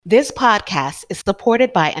This podcast is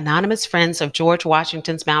supported by anonymous friends of George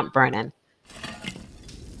Washington's Mount Vernon.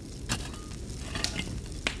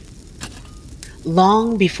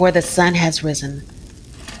 Long before the sun has risen,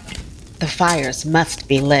 the fires must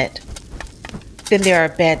be lit. Then there are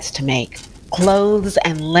beds to make, clothes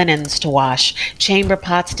and linens to wash, chamber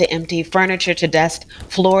pots to empty, furniture to dust,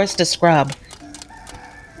 floors to scrub.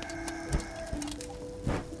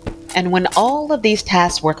 And when all of these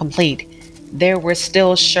tasks were complete, there were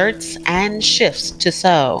still shirts and shifts to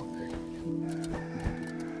sew.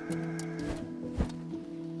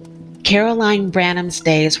 Caroline Branham's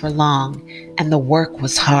days were long, and the work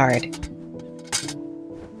was hard.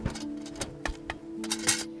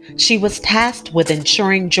 She was tasked with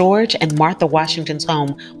ensuring George and Martha Washington's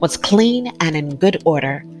home was clean and in good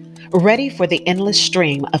order, ready for the endless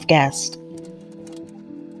stream of guests.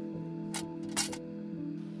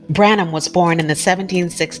 Branham was born in the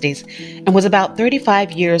 1760s and was about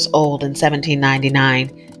 35 years old in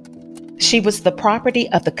 1799. She was the property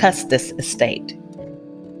of the Custis estate.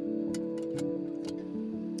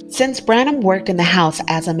 Since Branham worked in the house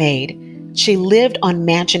as a maid, she lived on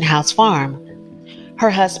Mansion House Farm. Her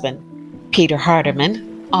husband, Peter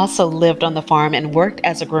Hardeman, also lived on the farm and worked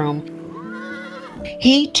as a groom.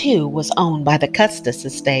 He too was owned by the Custis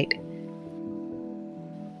estate.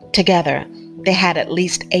 Together, they had at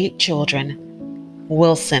least 8 children: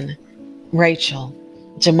 Wilson, Rachel,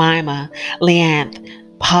 Jemima, Leanth,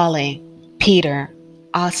 Polly, Peter,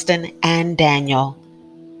 Austin, and Daniel.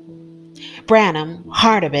 Branham,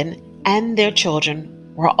 Hardeman, and their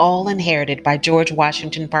children were all inherited by George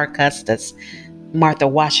Washington Parke Custis, Martha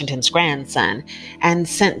Washington's grandson, and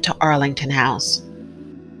sent to Arlington House.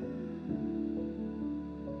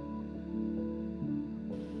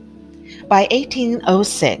 By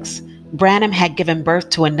 1806, Branham had given birth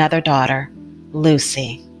to another daughter,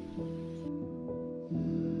 Lucy.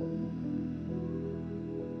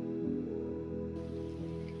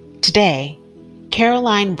 Today,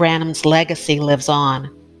 Caroline Branham's legacy lives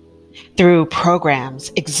on through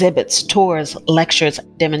programs, exhibits, tours, lectures,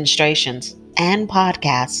 demonstrations, and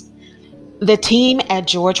podcasts. The team at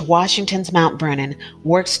George Washington's Mount Vernon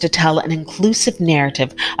works to tell an inclusive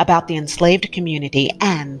narrative about the enslaved community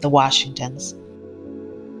and the Washingtons.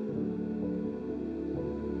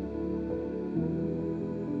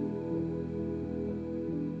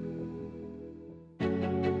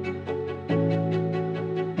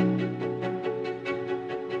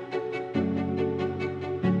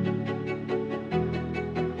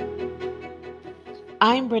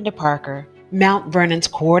 I'm Brenda Parker, Mount Vernon's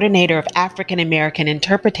Coordinator of African American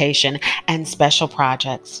Interpretation and Special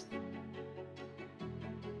Projects.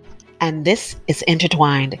 And this is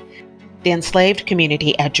Intertwined, the enslaved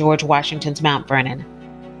community at George Washington's Mount Vernon.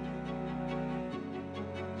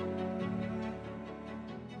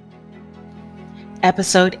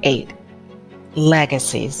 Episode 8,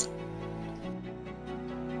 Legacies.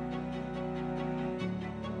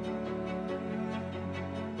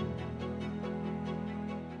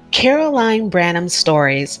 Caroline Branham's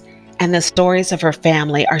stories and the stories of her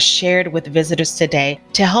family are shared with visitors today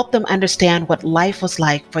to help them understand what life was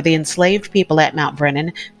like for the enslaved people at Mount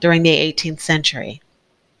Vernon during the 18th century.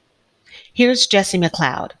 Here's Jessie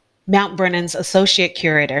McLeod, Mount Vernon's Associate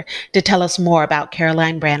Curator, to tell us more about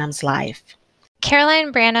Caroline Branham's life.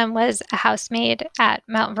 Caroline Branham was a housemaid at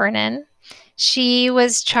Mount Vernon. She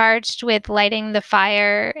was charged with lighting the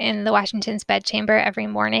fire in the Washington's bedchamber every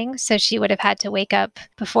morning, so she would have had to wake up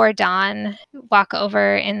before dawn, walk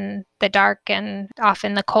over in the dark and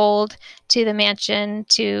often the cold to the mansion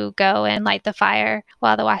to go and light the fire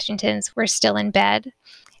while the Washingtons were still in bed.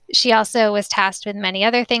 She also was tasked with many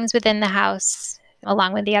other things within the house,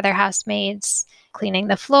 along with the other housemaids, cleaning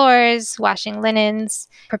the floors, washing linens,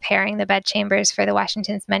 preparing the bedchambers for the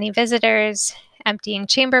Washingtons' many visitors, emptying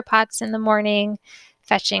chamber pots in the morning,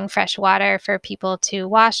 fetching fresh water for people to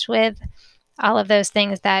wash with, all of those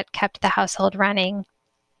things that kept the household running.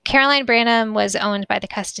 Caroline Branham was owned by the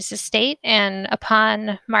Custis estate, and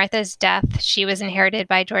upon Martha's death, she was inherited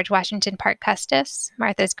by George Washington Parke Custis,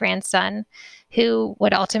 Martha's grandson, who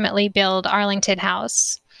would ultimately build Arlington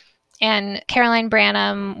House. And Caroline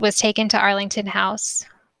Branham was taken to Arlington House.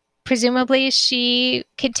 Presumably, she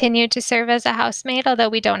continued to serve as a housemaid, although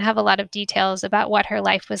we don't have a lot of details about what her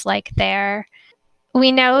life was like there.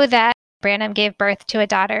 We know that Branham gave birth to a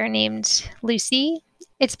daughter named Lucy.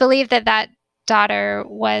 It's believed that that daughter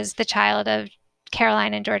was the child of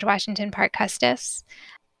Caroline and George Washington Parke Custis.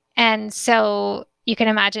 And so you can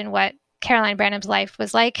imagine what Caroline Branham's life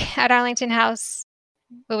was like at Arlington House.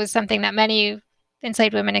 It was something that many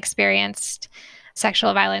enslaved women experienced,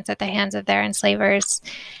 sexual violence at the hands of their enslavers.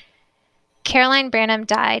 Caroline Branham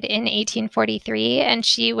died in 1843, and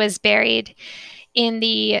she was buried in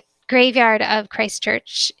the graveyard of Christ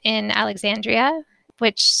Church in Alexandria,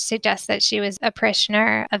 which suggests that she was a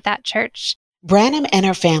parishioner of that church. Branham and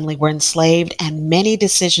her family were enslaved, and many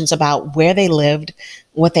decisions about where they lived,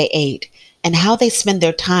 what they ate, and how they spent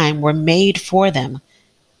their time were made for them.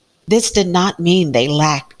 This did not mean they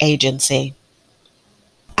lacked agency.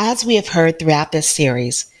 As we have heard throughout this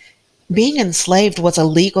series, being enslaved was a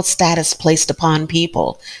legal status placed upon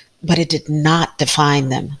people, but it did not define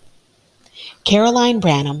them. Caroline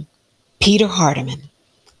Branham, Peter Hardeman,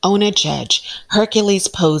 Ona Judge, Hercules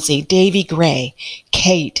Posey, Davy Gray,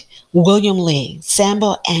 Kate, William Lee,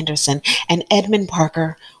 Samuel Anderson, and Edmund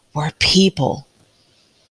Parker were people,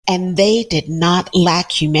 and they did not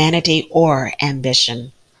lack humanity or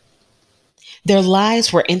ambition. Their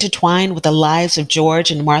lives were intertwined with the lives of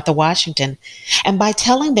George and Martha Washington, and by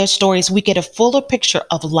telling their stories, we get a fuller picture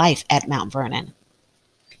of life at Mount Vernon.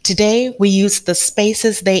 Today, we use the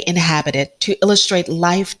spaces they inhabited to illustrate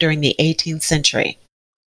life during the 18th century.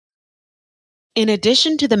 In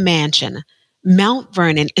addition to the mansion, Mount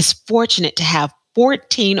Vernon is fortunate to have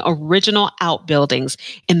 14 original outbuildings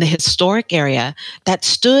in the historic area that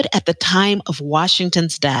stood at the time of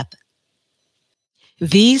Washington's death.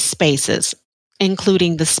 These spaces,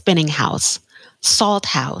 including the spinning house, salt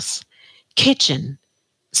house, kitchen,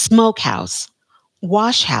 smokehouse,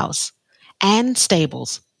 wash house, and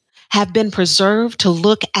stables, have been preserved to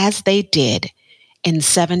look as they did in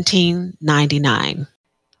 1799.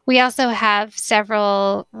 We also have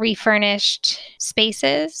several refurnished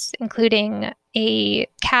spaces, including a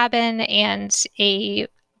cabin and a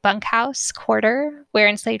bunkhouse quarter where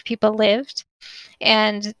enslaved people lived.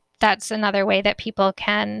 And that's another way that people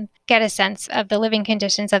can get a sense of the living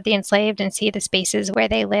conditions of the enslaved and see the spaces where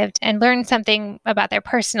they lived and learn something about their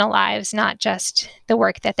personal lives, not just the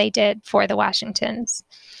work that they did for the Washingtons.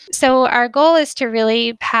 So our goal is to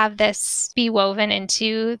really have this be woven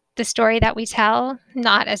into the story that we tell,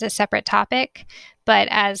 not as a separate topic, but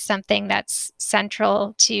as something that's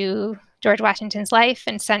central to George Washington's life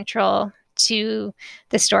and central to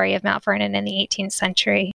the story of Mount Vernon in the 18th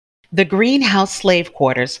century. The Greenhouse Slave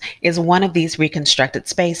Quarters is one of these reconstructed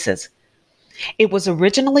spaces. It was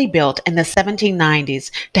originally built in the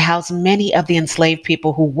 1790s to house many of the enslaved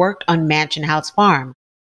people who worked on Mansion House Farm.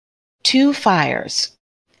 2 fires,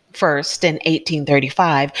 first in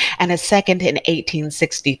 1835 and a second in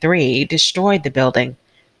 1863, destroyed the building.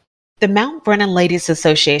 The Mount Vernon Ladies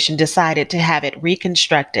Association decided to have it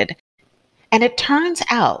reconstructed, and it turns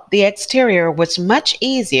out the exterior was much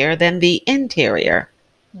easier than the interior.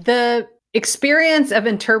 The experience of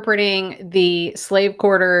interpreting the slave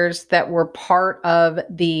quarters that were part of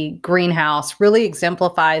the greenhouse really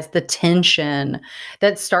exemplifies the tension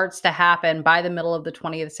that starts to happen by the middle of the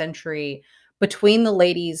 20th century between the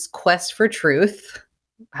ladies' quest for truth,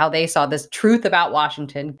 how they saw this truth about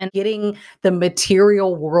Washington, and getting the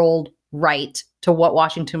material world right to what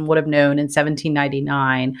Washington would have known in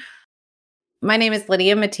 1799. My name is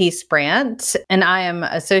Lydia Matisse Brandt, and I am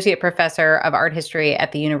Associate Professor of Art History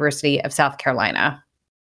at the University of South Carolina.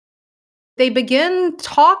 They begin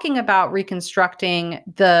talking about reconstructing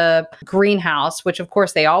the greenhouse, which of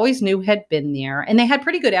course they always knew had been there, and they had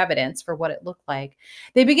pretty good evidence for what it looked like.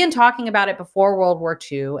 They begin talking about it before World War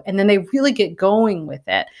II, and then they really get going with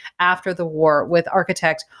it after the war with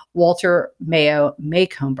architect Walter Mayo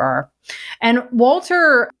Macomber. And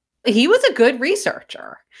Walter, he was a good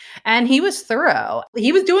researcher and he was thorough.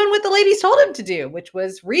 He was doing what the ladies told him to do, which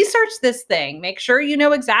was research this thing. Make sure you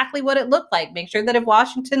know exactly what it looked like. Make sure that if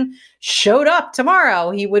Washington showed up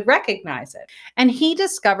tomorrow, he would recognize it. And he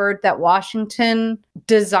discovered that Washington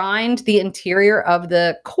designed the interior of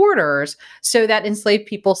the quarters so that enslaved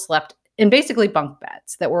people slept in basically bunk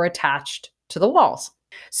beds that were attached to the walls.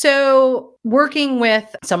 So working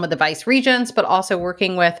with some of the vice regents, but also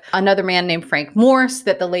working with another man named Frank Morse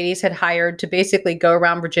that the ladies had hired to basically go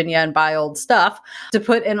around Virginia and buy old stuff to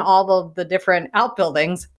put in all of the different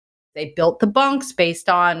outbuildings. They built the bunks based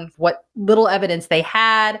on what little evidence they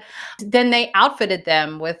had. Then they outfitted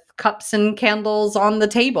them with cups and candles on the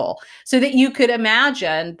table so that you could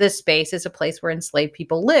imagine this space as a place where enslaved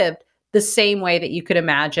people lived, the same way that you could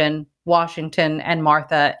imagine Washington and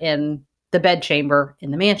Martha in the bedchamber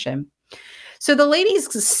in the mansion. So the ladies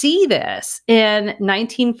see this in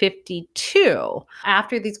 1952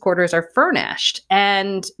 after these quarters are furnished,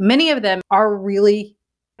 and many of them are really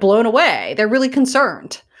blown away. They're really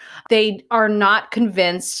concerned. They are not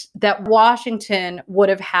convinced that Washington would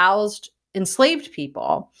have housed enslaved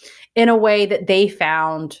people in a way that they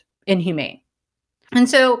found inhumane. And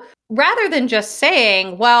so rather than just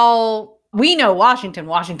saying, well, We know Washington.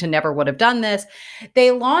 Washington never would have done this.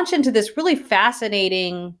 They launch into this really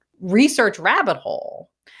fascinating research rabbit hole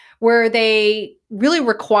where they really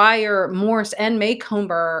require Morse and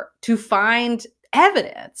Maycomber to find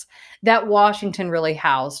evidence that Washington really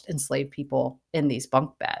housed enslaved people in these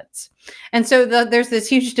bunk beds. And so there's this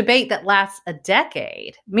huge debate that lasts a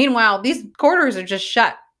decade. Meanwhile, these quarters are just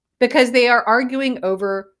shut because they are arguing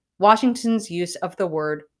over Washington's use of the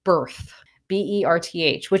word birth,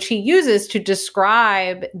 B-E-R-T-H, which he uses to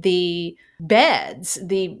describe the beds,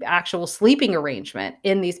 the actual sleeping arrangement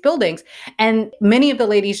in these buildings. And many of the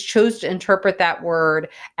ladies chose to interpret that word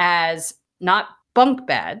as not bunk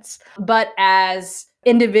beds, but as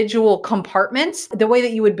individual compartments, the way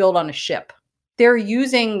that you would build on a ship. They're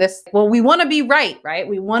using this, well, we want to be right?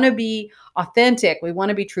 We want to be authentic. We want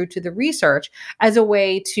to be true to the research as a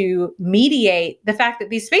way to mediate the fact that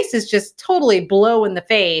these spaces just totally blow in the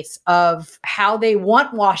face of how they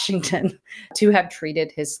want Washington to have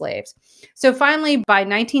treated his slaves. So finally, by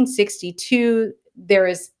 1962, there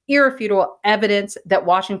is irrefutable evidence that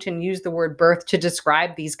Washington used the word birth to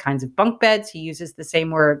describe these kinds of bunk beds. He uses the same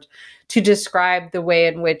word to describe the way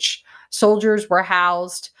in which soldiers were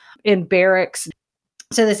housed in barracks.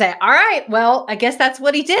 So they say, all right, well, I guess that's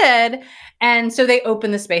what he did. And so they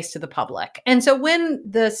open the space to the public. And so when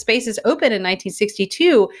the space is open in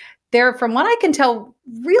 1962, they're, from what I can tell,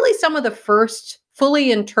 really some of the first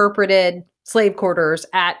fully interpreted slave quarters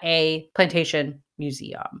at a plantation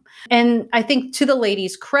museum. And I think, to the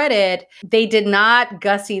ladies' credit, they did not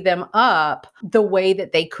gussy them up the way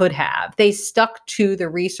that they could have. They stuck to the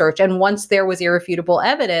research. And once there was irrefutable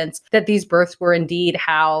evidence that these births were indeed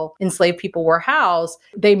how enslaved people were housed,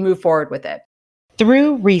 they moved forward with it.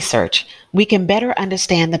 Through research, we can better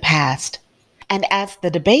understand the past. And as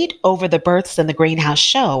the debate over the births in the greenhouse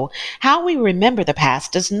show, how we remember the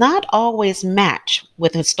past does not always match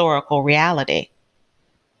with historical reality.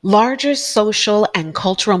 Larger social and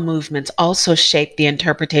cultural movements also shaped the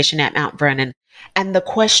interpretation at Mount Vernon and the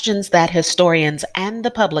questions that historians and the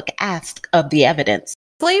public asked of the evidence.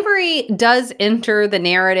 Slavery does enter the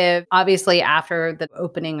narrative, obviously, after the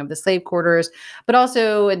opening of the slave quarters, but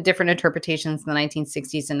also in different interpretations in the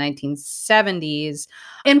 1960s and 1970s,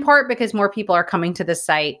 in part because more people are coming to the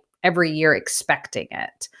site every year expecting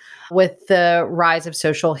it. With the rise of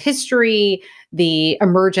social history, the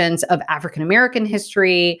emergence of African American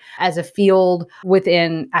history as a field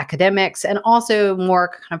within academics, and also more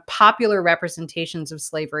kind of popular representations of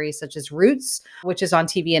slavery, such as Roots, which is on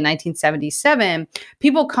TV in 1977,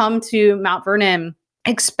 people come to Mount Vernon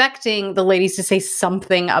expecting the ladies to say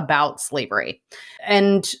something about slavery.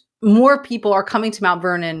 And more people are coming to Mount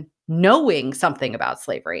Vernon knowing something about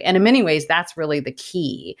slavery. And in many ways, that's really the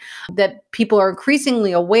key, that people are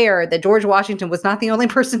increasingly aware that George Washington was not the only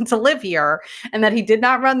person to live here and that he did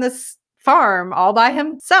not run this farm all by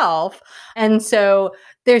himself. And so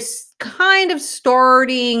there's kind of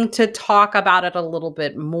starting to talk about it a little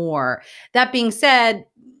bit more. That being said,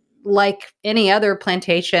 like any other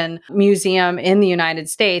plantation museum in the United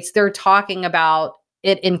States, they're talking about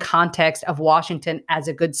it in context of Washington as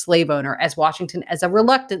a good slave owner, as Washington as a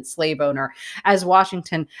reluctant slave owner, as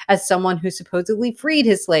Washington as someone who supposedly freed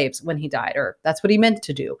his slaves when he died, or that's what he meant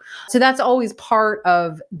to do. So that's always part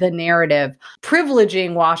of the narrative,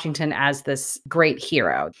 privileging Washington as this great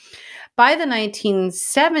hero. By the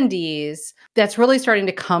 1970s, that's really starting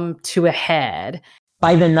to come to a head.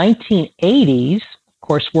 By the 1980s, of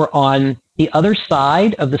course, we're on the other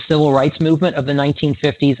side of the civil rights movement of the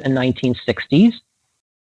 1950s and 1960s.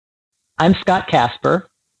 I'm Scott Casper.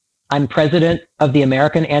 I'm president of the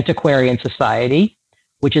American Antiquarian Society,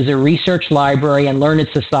 which is a research library and learned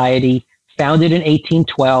society founded in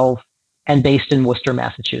 1812 and based in Worcester,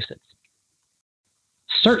 Massachusetts.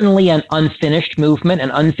 Certainly an unfinished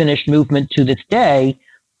movement to this day,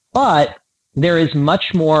 but there is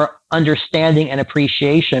much more understanding and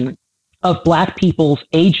appreciation of Black people's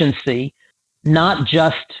agency, not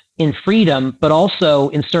just in freedom, but also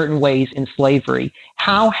in certain ways in slavery.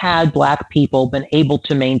 How had Black people been able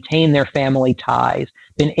to maintain their family ties,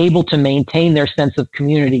 been able to maintain their sense of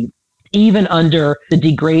community, even under the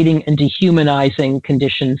degrading and dehumanizing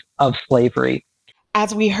conditions of slavery?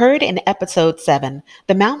 As we heard in episode 7,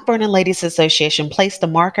 the Mount Vernon Ladies Association placed a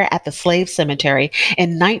marker at the slave cemetery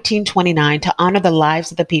in 1929 to honor the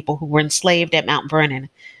lives of the people who were enslaved at Mount Vernon.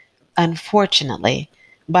 Unfortunately,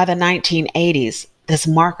 by the 1980s, this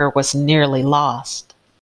marker was nearly lost.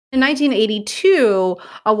 In 1982,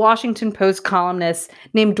 a Washington Post columnist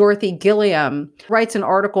named Dorothy Gilliam writes an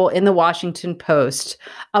article in the Washington Post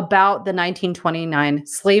about the 1929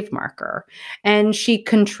 slave marker. And she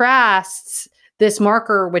contrasts this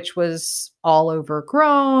marker, which was all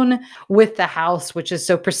overgrown, with the house, which is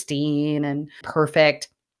so pristine and perfect.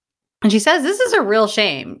 And she says, this is a real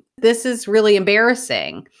shame. This is really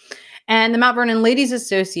embarrassing. And the Mount Vernon Ladies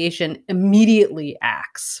Association immediately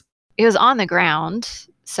acts. It was on the ground.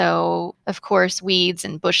 So, of course, weeds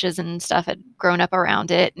and bushes and stuff had grown up around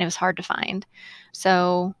it, and it was hard to find.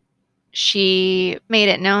 So she made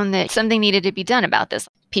it known that something needed to be done about this.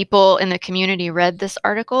 People in the community read this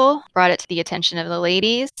article, brought it to the attention of the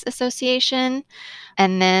Ladies Association,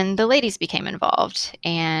 and then the ladies became involved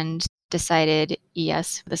and decided,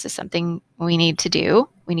 yes, this is something we need to do.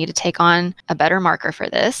 We need to take on a better marker for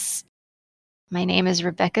this. My name is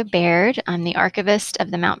Rebecca Baird. I'm the archivist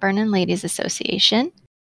of the Mount Vernon Ladies Association.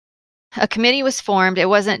 A committee was formed. It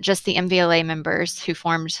wasn't just the MVLA members who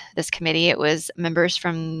formed this committee. It was members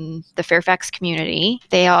from the Fairfax community.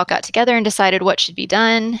 They all got together and decided what should be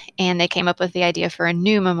done, and they came up with the idea for a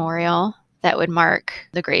new memorial that would mark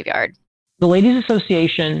the graveyard. The Ladies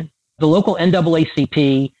Association, the local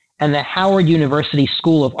NAACP, and the Howard University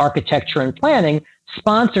School of Architecture and Planning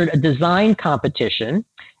sponsored a design competition,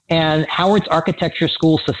 and Howard's architecture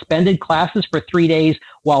school suspended classes for 3 days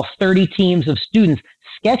while 30 teams of students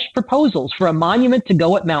sketched proposals for a monument to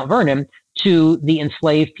go at Mount Vernon to the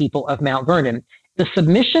enslaved people of Mount Vernon. The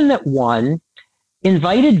submission that won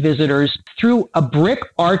invited visitors through a brick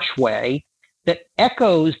archway that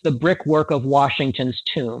echoes the brickwork of Washington's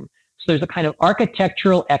tomb. So there's a kind of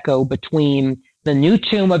architectural echo between the new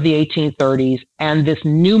tomb of the 1830s and this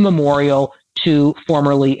new memorial to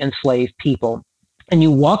formerly enslaved people. And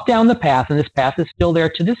you walk down the path, and this path is still there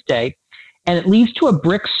to this day, and it leads to a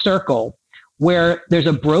brick circle where there's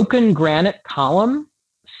a broken granite column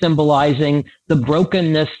symbolizing the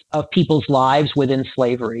brokenness of people's lives within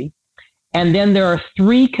slavery. And then there are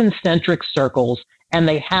 3 concentric circles, and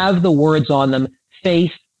they have the words on them,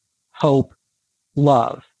 faith, hope,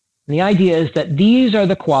 love. And the idea is that these are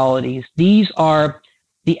the qualities, these are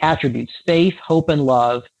the attributes, faith, hope, and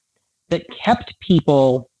love, that kept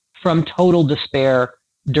people from total despair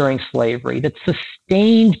during slavery, that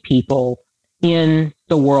sustained people in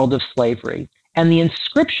the world of slavery. And the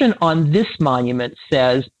inscription on this monument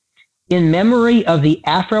says, in memory of the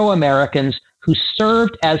Afro-Americans who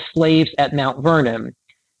served as slaves at Mount Vernon,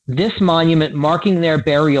 this monument marking their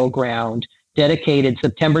burial ground, dedicated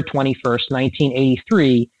September 21st,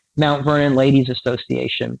 1983, Mount Vernon Ladies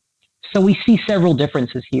Association. So we see several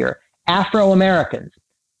differences here. Afro-Americans,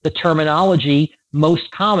 the terminology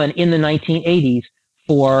most common in the 1980s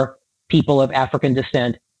for people of African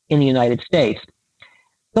descent in the United States.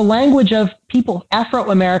 The language of people,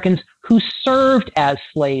 Afro-Americans who served as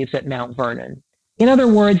slaves at Mount Vernon. In other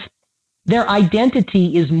words, their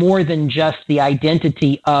identity is more than just the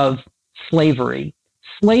identity of slavery.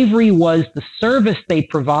 Slavery was the service they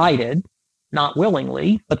provided, not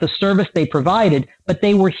willingly, but the service they provided, but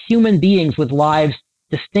they were human beings with lives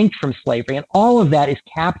distinct from slavery. And all of that is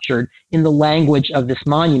captured in the language of this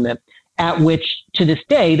monument, at which, to this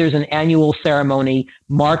day, there's an annual ceremony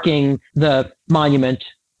marking the monument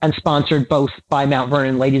and sponsored both by Mount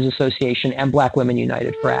Vernon Ladies Association and Black Women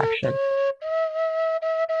United for Action.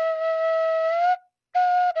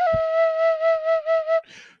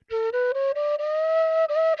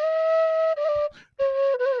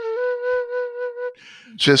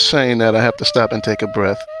 Just saying that, I have to stop and take a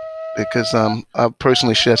breath because I've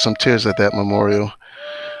personally shed some tears at that memorial.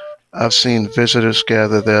 I've seen visitors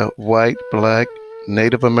gather there, white, black,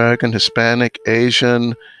 Native American, Hispanic,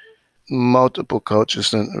 Asian, multiple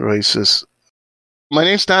cultures and races. My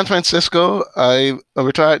name's Don Francisco. I'm a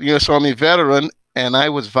retired U.S. Army veteran, and I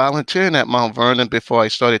was volunteering at Mount Vernon before I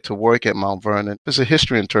started to work at Mount Vernon as a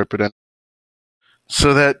history interpreter.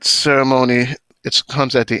 So that ceremony, it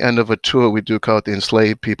comes at the end of a tour we do called the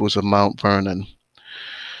Enslaved Peoples of Mount Vernon.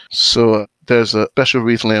 So there's a special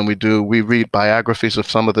wreath land we do. We read biographies of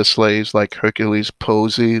some of the slaves like Hercules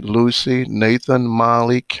Posey, Lucy, Nathan,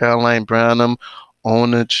 Molly, Caroline Branham,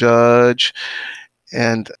 Ona Judge.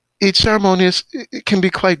 And each ceremony it can be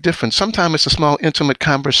quite different. Sometimes it's a small intimate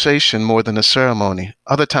conversation more than a ceremony.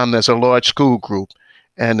 Other times there's a large school group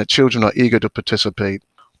and the children are eager to participate.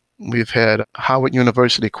 We've had Howard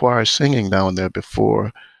University choir singing down there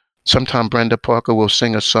before. Sometimes Brenda Parker will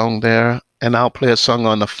sing a song there, and I'll play a song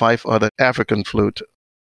on the fife or the African flute.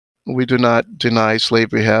 We do not deny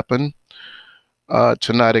slavery happened.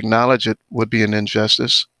 To not acknowledge it would be an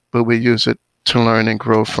injustice, but we use it to learn and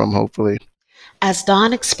grow from, hopefully. As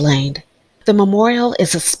Dawn explained, the memorial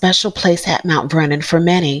is a special place at Mount Vernon for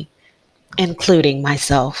many, including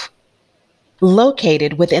myself.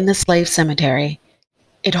 Located within the slave cemetery,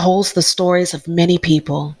 it holds the stories of many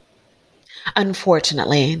people.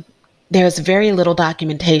 Unfortunately, There is very little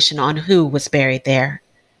documentation on who was buried there.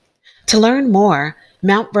 To learn more,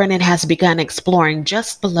 Mount Vernon has begun exploring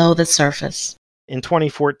just below the surface. In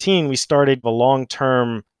 2014, we started a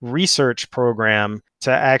long-term research program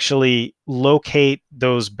to actually locate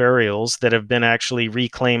those burials that have been actually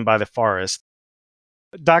reclaimed by the forest.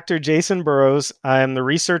 Dr. Jason Burrows, I'm the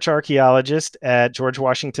research archaeologist at George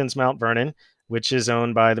Washington's Mount Vernon, which is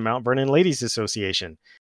owned by the Mount Vernon Ladies Association.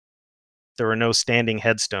 There are no standing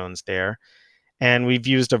headstones there. And we've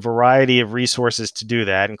used a variety of resources to do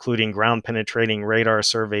that, including ground penetrating radar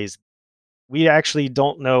surveys. We actually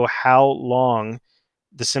don't know how long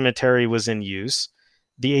the cemetery was in use.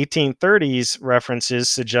 The 1830s references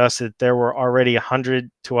suggest that there were already 100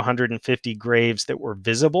 to 150 graves that were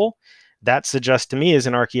visible. That suggests to me as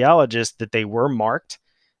an archaeologist that they were marked,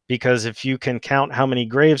 because if you can count how many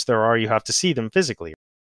graves there are, you have to see them physically.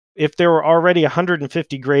 If there were already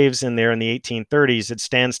 150 graves in there in the 1830s, it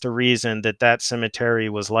stands to reason that that cemetery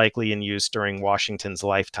was likely in use during Washington's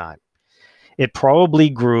lifetime. It probably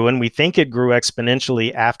grew, and we think it grew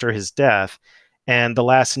exponentially after his death. And the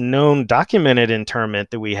last known documented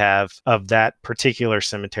interment that we have of that particular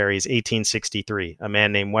cemetery is 1863, a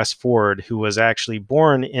man named Wes Ford, who was actually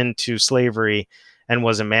born into slavery and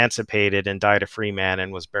was emancipated and died a free man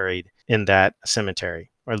and was buried in that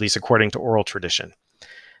cemetery, or at least according to oral tradition.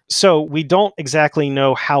 So we don't exactly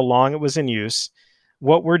know how long it was in use.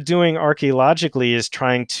 What we're doing archaeologically is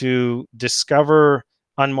trying to discover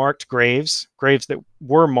unmarked graves that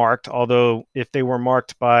were marked, although if they were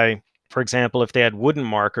marked by, for example, if they had wooden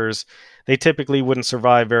markers, they typically wouldn't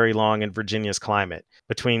survive very long in Virginia's climate.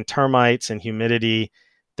 Between termites and humidity,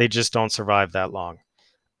 they just don't survive that long.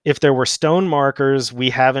 If there were stone markers, we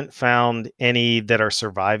haven't found any that are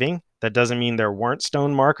surviving. That doesn't mean there weren't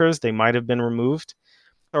stone markers. They might have been removed.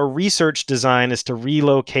 Our research design is to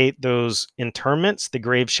relocate those interments, the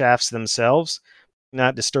grave shafts themselves,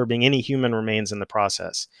 not disturbing any human remains in the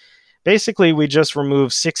process. Basically, we just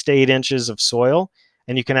remove 6 to 8 inches of soil,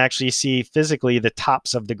 and you can actually see physically the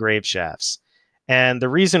tops of the grave shafts. And the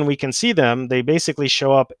reason we can see them, they basically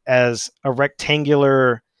show up as a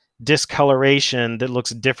rectangular discoloration that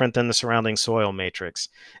looks different than the surrounding soil matrix.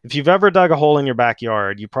 If you've ever dug a hole in your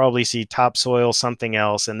backyard, you probably see topsoil, something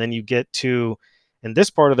else, and then you get to, in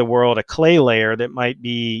this part of the world, a clay layer that might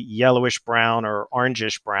be yellowish brown or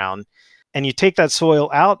orangish brown. And you take that soil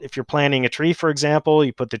out. If you're planting a tree, for example,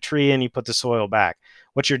 you put the tree in, you put the soil back.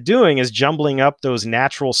 What you're doing is jumbling up those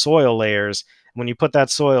natural soil layers. When you put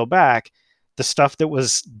that soil back, the stuff that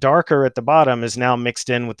was darker at the bottom is now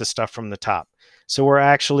mixed in with the stuff from the top. So we're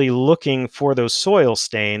actually looking for those soil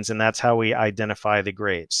stains, and that's how we identify the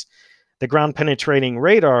graves. The ground penetrating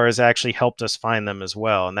radar has actually helped us find them as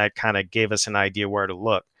well, and that kind of gave us an idea where to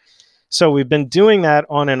look. So we've been doing that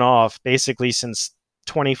on and off basically since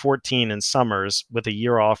 2014 in summers, with a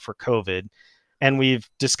year off for COVID, and we've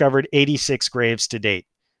discovered 86 graves to date,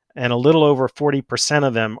 and a little over 40%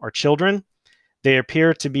 of them are children. They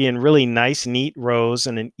appear to be in really nice, neat rows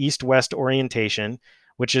in an east-west orientation,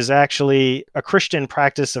 which is actually a Christian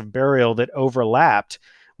practice of burial that overlapped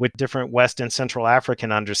with different West and Central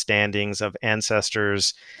African understandings of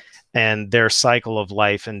ancestors and their cycle of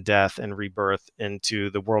life and death and rebirth into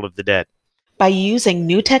the world of the dead. By using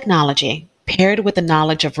new technology paired with the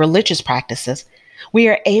knowledge of religious practices, we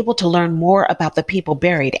are able to learn more about the people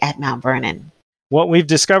buried at Mount Vernon. What we've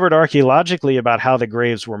discovered archaeologically about how the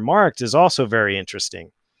graves were marked is also very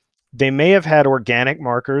interesting. They may have had organic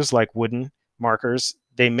markers like wooden markers.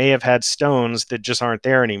 They may have had stones that just aren't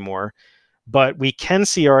there anymore. But we can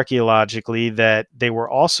see archaeologically that they were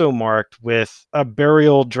also marked with a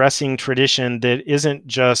burial dressing tradition that isn't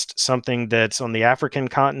just something that's on the African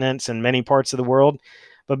continents and many parts of the world.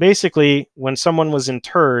 But basically, when someone was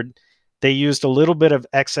interred, they used a little bit of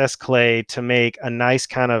excess clay to make a nice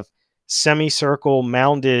kind of semicircle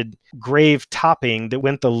mounded grave topping that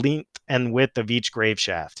went the length and width of each grave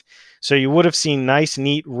shaft. So you would have seen nice,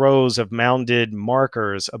 neat rows of mounded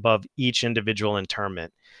markers above each individual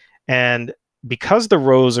interment. And because the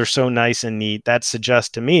rows are so nice and neat, that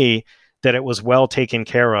suggests to me that it was well taken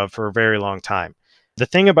care of for a very long time. The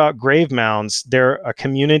thing about grave mounds, they're a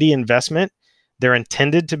community investment. They're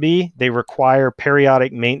intended to be. They require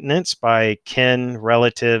periodic maintenance by kin,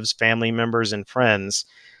 relatives, family members, and friends.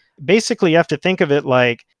 Basically, you have to think of it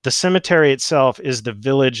like the cemetery itself is the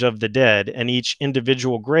village of the dead, and each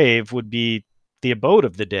individual grave would be the abode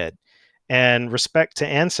of the dead. And respect to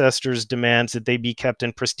ancestors demands that they be kept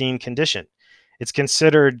in pristine condition. It's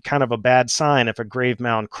considered kind of a bad sign if a grave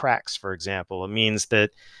mound cracks, for example. It means that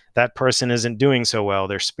that person isn't doing so well,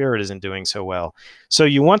 their spirit isn't doing so well. So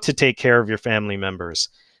you want to take care of your family members.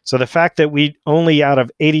 So the fact that we only out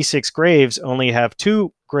of 86 graves only have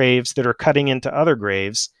 2 graves that are cutting into other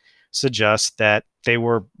graves suggests that they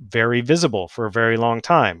were very visible for a very long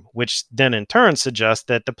time, which then in turn suggests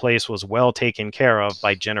that the place was well taken care of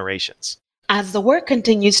by generations. As the work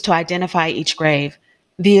continues to identify each grave,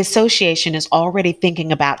 the association is already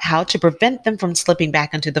thinking about how to prevent them from slipping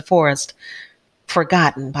back into the forest,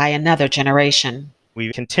 forgotten by another generation.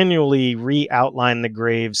 We continually re-outline the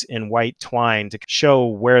graves in white twine to show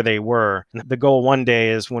where they were. And the goal one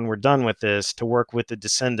day is, when we're done with this, to work with the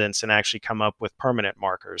descendants and actually come up with permanent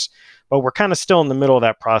markers. But we're kind of still in the middle of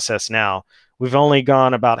that process now. We've only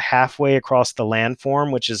gone about halfway across the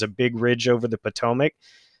landform, which is a big ridge over the Potomac.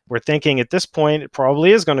 We're thinking at this point it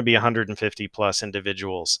probably is going to be 150 plus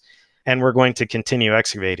individuals, and we're going to continue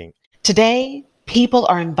excavating. Today, people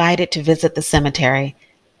are invited to visit the cemetery.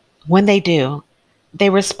 When they do, they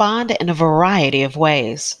respond in a variety of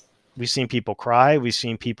ways. We've seen people cry. We've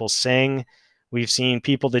seen people sing. We've seen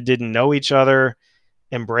people that didn't know each other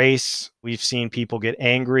embrace. We've seen people get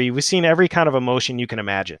angry. We've seen every kind of emotion you can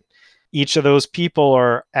imagine. Each of those people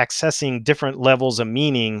are accessing different levels of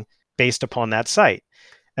meaning based upon that site.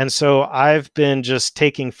 And so I've been just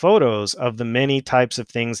taking photos of the many types of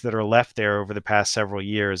things that are left there over the past several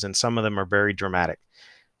years, and some of them are very dramatic.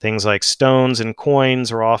 Things like stones and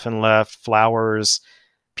coins are often left, flowers.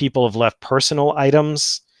 People have left personal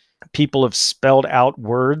items. People have spelled out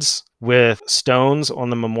words with stones on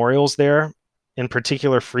the memorials there. In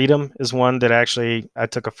particular, Freedom is one that actually I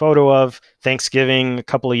took a photo of Thanksgiving a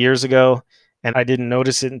couple of years ago, and I didn't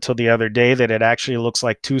notice it until the other day that it actually looks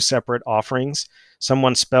like 2 separate offerings.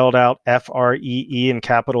 Someone spelled out FREE in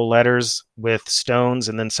capital letters with stones,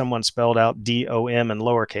 and then someone spelled out DOM in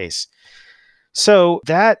lowercase. So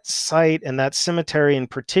that site and that cemetery in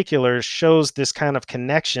particular shows this kind of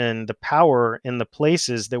connection, the power in the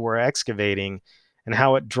places that we're excavating, and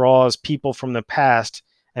how it draws people from the past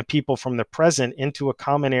and people from the present into a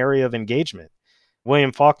common area of engagement.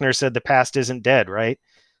 William Faulkner said the past isn't dead, right?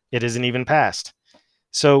 It isn't even past.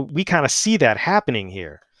 So we kind of see that happening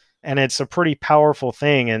here. And it's a pretty powerful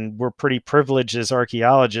thing, and we're pretty privileged as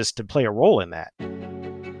archaeologists to play a role in that.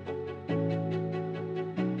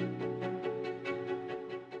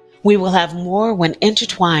 We will have more when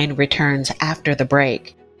Intertwined returns after the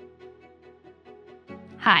break.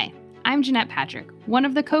 Hi, I'm Jeanette Patrick, one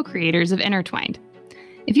of the co-creators of Intertwined.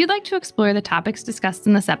 If you'd like to explore the topics discussed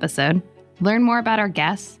in this episode, learn more about our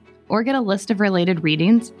guests, or get a list of related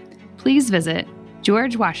readings, please visit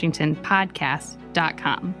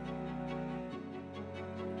georgewashingtonpodcast.com.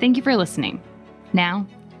 Thank you for listening. Now,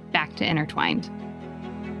 back to Intertwined.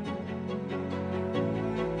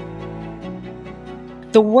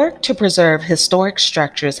 The work to preserve historic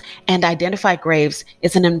structures and identify graves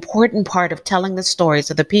is an important part of telling the stories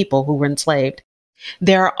of the people who were enslaved.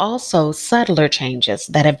 There are also subtler changes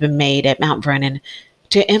that have been made at Mount Vernon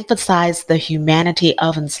to emphasize the humanity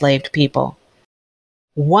of enslaved people.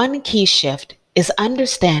 One key shift is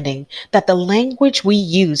understanding that the language we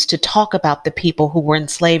use to talk about the people who were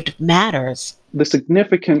enslaved matters. The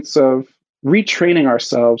significance of retraining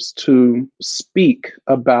ourselves to speak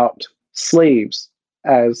about slaves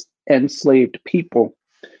as enslaved people,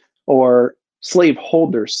 or slave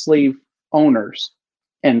holders, slave owners,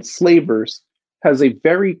 and slavers, has a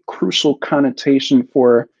very crucial connotation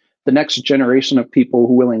for the next generation of people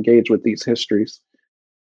who will engage with these histories.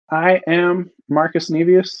 I am Marcus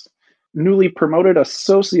Nevius, newly promoted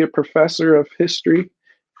Associate Professor of History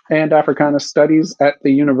and Africana Studies at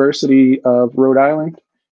the University of Rhode Island.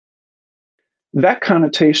 That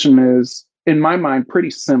connotation is, in my mind, pretty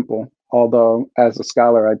simple, although as a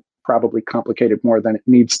scholar, I probably complicated more than it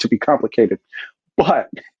needs to be complicated. But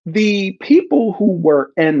the people who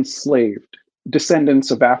were enslaved,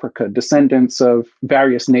 descendants of Africa, descendants of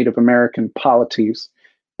various Native American polities,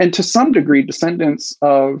 and to some degree, descendants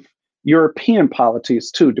of European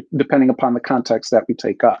polities too, depending upon the context that we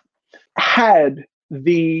take up, had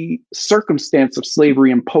the circumstance of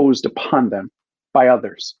slavery imposed upon them by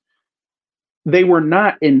others. They were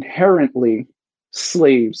not inherently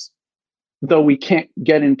slaves, though we can't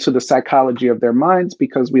get into the psychology of their minds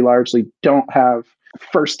because we largely don't have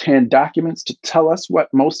firsthand documents to tell us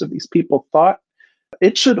what most of these people thought.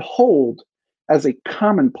 It should hold as a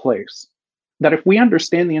commonplace that if we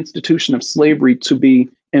understand the institution of slavery to be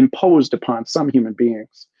imposed upon some human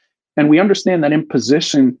beings, and we understand that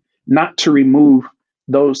imposition not to remove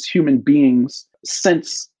those human beings'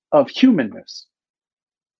 sense of humanness,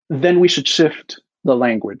 then we should shift the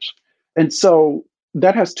language. And so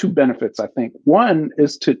that has 2 benefits, I think. One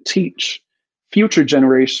is to teach future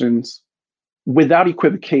generations without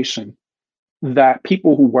equivocation that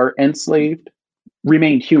people who were enslaved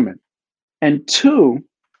remained human. And two,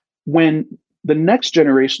 when the next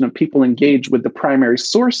generation of people engage with the primary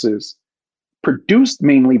sources produced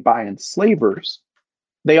mainly by enslavers,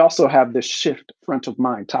 they also have this shift front of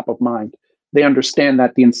mind, top of mind. They understand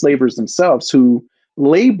that the enslavers themselves, who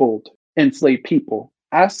labeled enslaved people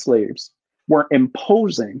as slaves, were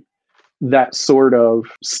imposing that sort of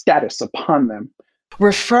status upon them.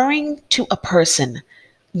 Referring to a person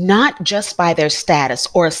not just by their status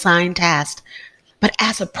or assigned task, but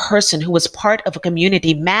as a person who is part of a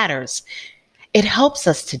community matters. It helps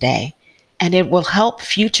us today, and it will help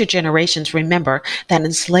future generations remember that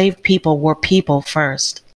enslaved people were people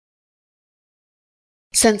first.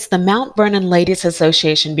 Since the Mount Vernon Ladies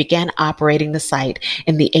Association began operating the site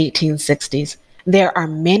in the 1860s, there are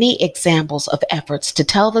many examples of efforts to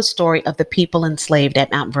tell the story of the people enslaved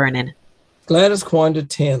at Mount Vernon. Gladys Quanda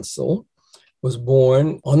Tansel was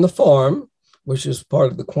born on the farm, which is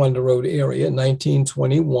part of the Quanda Road area, in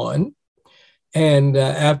 1921. And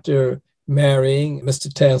after marrying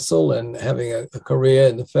Mr. Tansel and having a career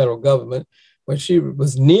in the federal government, when she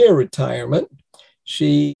was near retirement,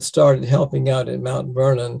 she started helping out at Mount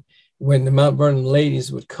Vernon when the Mount Vernon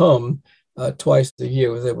ladies would come twice a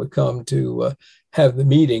year. They would come to have the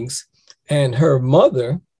meetings. And her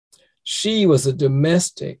mother, she was a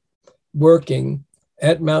domestic working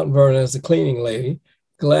at Mount Vernon as a cleaning lady.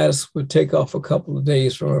 Gladys would take off a couple of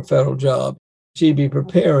days from her federal job. She'd be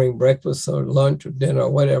preparing breakfast or lunch or dinner or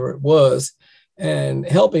whatever it was and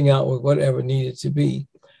helping out with whatever needed to be.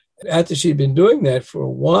 After she'd been doing that for a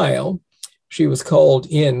while, she was called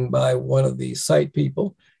in by one of the site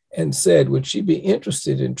people and said, would she be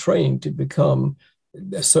interested in training to become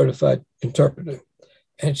a certified interpreter?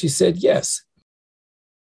 And she said, yes.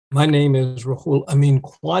 My name is Rahul Amin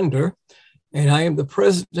Quander, and I am the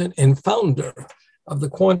president and founder of the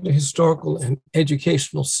Quanda Historical and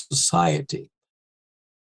Educational Society.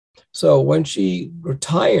 So when she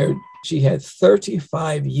retired, she had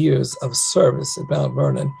 35 years of service at Mount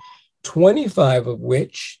Vernon, 25 of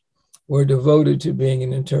which were devoted to being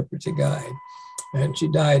an interpreter guide. And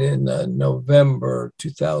she died in November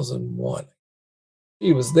 2001.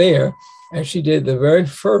 She was there, and she did the very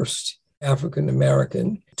first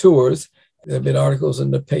African-American tours. There have been articles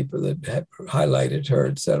in the paper that have highlighted her,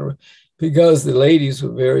 et cetera, because the ladies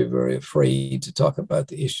were very, very afraid to talk about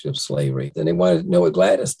the issue of slavery. And they wanted to know what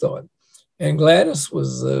Gladys thought. And Gladys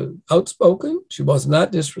was outspoken. She was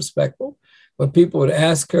not disrespectful. When people would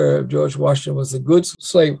ask her if George Washington was a good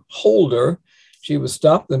slave holder, she would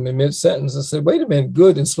stop them in mid-sentence and say, wait a minute,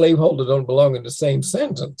 good and slaveholder don't belong in the same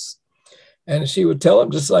sentence. And she would tell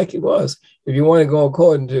them just like he was. If you want to go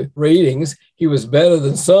according to ratings, he was better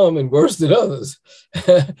than some and worse than others.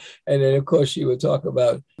 And then, of course, she would talk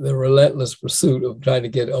about the relentless pursuit of trying to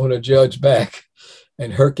get Owner Judge back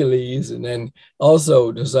and Hercules, and then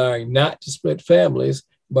also desiring not to split families,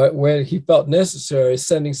 but when he felt necessary,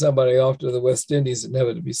 sending somebody off to the West Indies and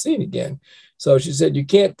never to be seen again. So she said, you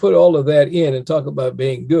can't put all of that in and talk about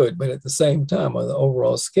being good, but at the same time, on the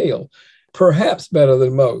overall scale, perhaps better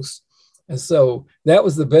than most. And so that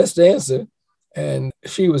was the best answer. And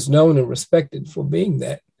she was known and respected for being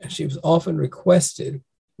that. And she was often requested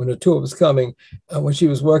when the tour was coming, when she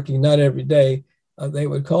was working, not every day, they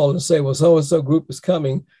would call and say, well, so-and-so group is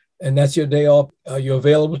coming, and that's your day off. Are you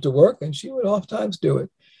available to work? And she would oftentimes do it.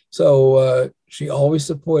 So she always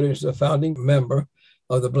supported, she's a founding member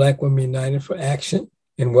of the Black Women United for Action,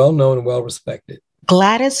 and well-known and well-respected.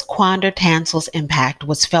 Gladys Quander Tansel's impact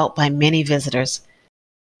was felt by many visitors.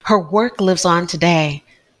 Her work lives on today.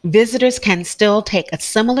 Visitors can still take a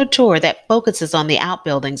similar tour that focuses on the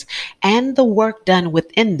outbuildings and the work done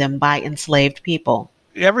within them by enslaved people.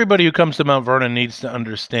 Everybody who comes to Mount Vernon needs to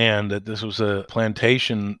understand that this was a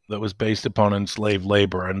plantation that was based upon enslaved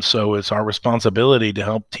labor. And so it's our responsibility to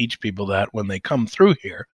help teach people that when they come through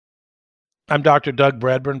here. I'm Dr. Doug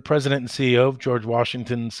Bradburn, President and CEO of George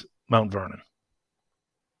Washington's Mount Vernon.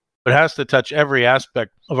 It has to touch every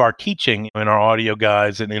aspect of our teaching in our audio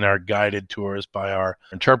guides and in our guided tours by our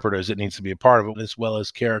interpreters. It needs to be a part of it, as well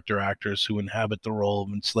as character actors who inhabit the role of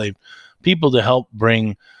enslaved people to help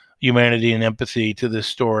bring humanity and empathy to this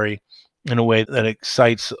story in a way that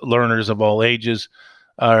excites learners of all ages.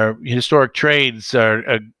 Our historic trades are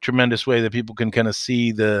a tremendous way that people can kind of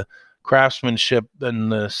see the craftsmanship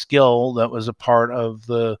and the skill that was a part of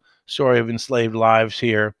the story of enslaved lives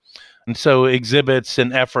here. And so exhibits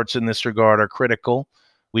and efforts in this regard are critical.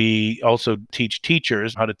 We also teach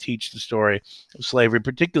teachers how to teach the story of slavery,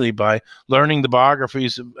 particularly by learning the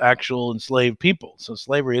biographies of actual enslaved people. So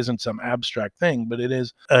slavery isn't some abstract thing, but it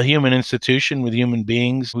is a human institution with human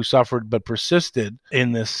beings who suffered but persisted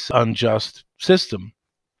in this unjust system.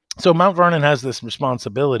 So Mount Vernon has this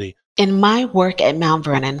responsibility. In my work at Mount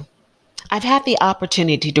Vernon, I've had the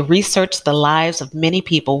opportunity to research the lives of many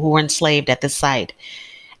people who were enslaved at the site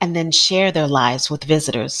and then share their lives with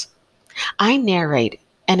visitors. I narrate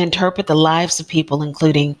and interpret the lives of people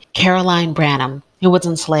including Caroline Branham, who was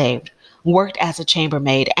enslaved, worked as a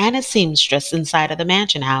chambermaid and a seamstress inside of the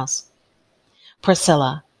Mansion House.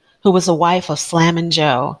 Priscilla, who was the wife of Slammin'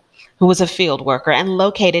 Joe, who was a field worker and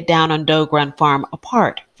located down on Doe Run Farm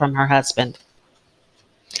apart from her husband.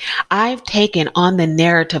 I've taken on the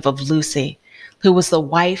narrative of Lucy, who was the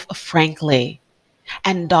wife of Frank Lee,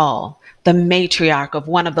 and Doll, the matriarch of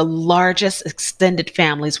one of the largest extended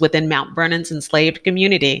families within Mount Vernon's enslaved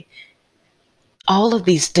community. All of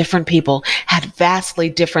these different people had vastly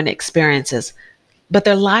different experiences, but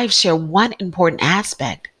their lives share one important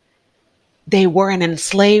aspect. They were an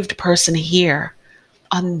enslaved person here,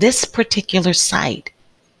 on this particular site.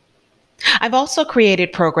 I've also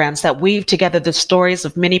created programs that weave together the stories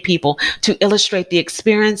of many people to illustrate the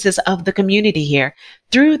experiences of the community here.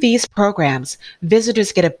 Through these programs,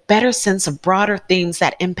 visitors get a better sense of broader themes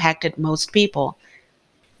that impacted most people.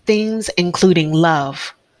 Themes including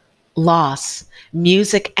love, loss,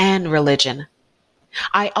 music, and religion.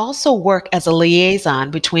 I also work as a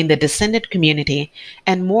liaison between the descendant community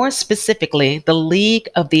and, more specifically, the League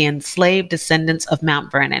of the Enslaved Descendants of Mount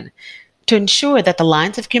Vernon, to ensure that the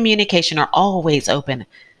lines of communication are always open.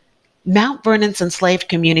 Mount Vernon's enslaved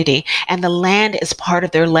community and the land is part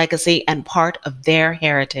of their legacy and part of their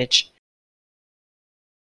heritage.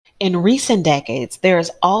 In recent decades, there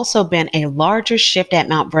has also been a larger shift at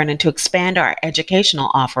Mount Vernon to expand our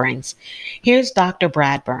educational offerings. Here's Dr.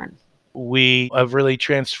 Bradburn. We have really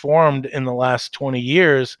transformed in the last 20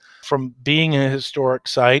 years from being a historic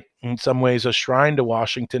site, in some ways a shrine to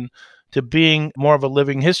Washington, to being more of a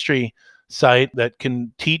living history site that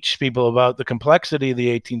can teach people about the complexity of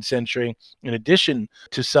the 18th century, in addition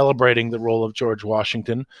to celebrating the role of George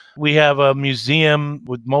Washington. We have a museum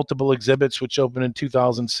with multiple exhibits, which opened in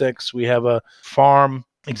 2006. We have a farm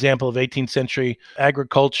example of 18th century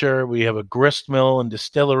agriculture. We have a grist mill and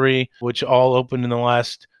distillery, which all opened in the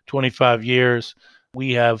last 25 years.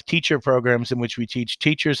 We have teacher programs in which we teach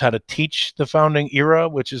teachers how to teach the founding era,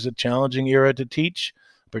 which is a challenging era to teach,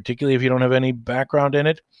 particularly if you don't have any background in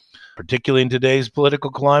it, particularly in today's political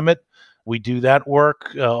climate. We do that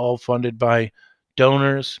work, all funded by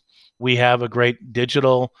donors. We have a great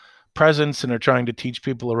digital presence and are trying to teach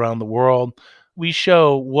people around the world. We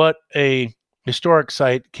show what a historic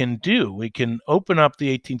site can do. We can open up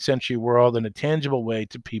the 18th century world in a tangible way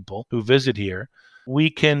to people who visit here.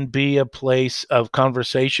 We can be a place of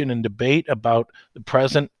conversation and debate about the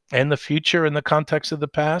present and the future in the context of the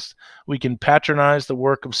past. We can patronize the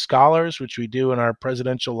work of scholars, which we do in our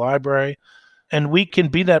presidential library. And we can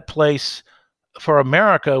be that place for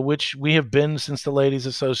America, which we have been since the Ladies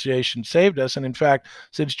Association saved us. And in fact,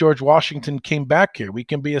 since George Washington came back here, we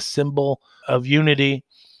can be a symbol of unity,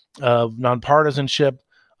 of nonpartisanship,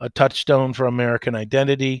 a touchstone for American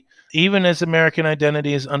identity. Even as American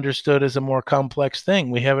identity is understood as a more complex thing,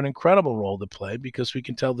 we have an incredible role to play because we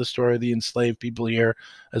can tell the story of the enslaved people here,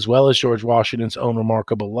 as well as George Washington's own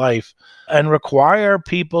remarkable life, and require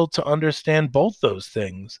people to understand both those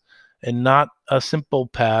things and not a simple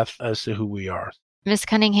path as to who we are. Miss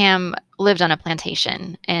Cunningham lived on a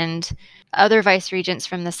plantation, and other vice regents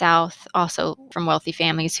from the South, also from wealthy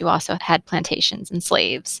families who also had plantations and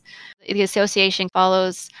slaves. The association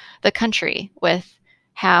follows the country with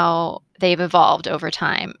how they've evolved over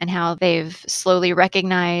time and how they've slowly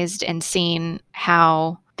recognized and seen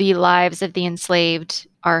how the lives of the enslaved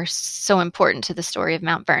are so important to the story of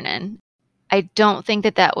Mount Vernon. I don't think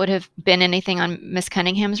that that would have been anything on Miss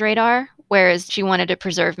Cunningham's radar, whereas she wanted to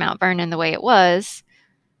preserve Mount Vernon the way it was.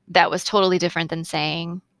 That was totally different than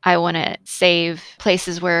saying, I want to save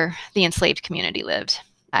places where the enslaved community lived.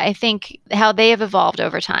 I think how they have evolved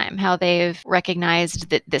over time, how they've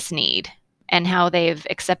recognized this need and how they've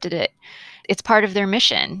accepted it, it's part of their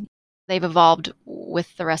mission. They've evolved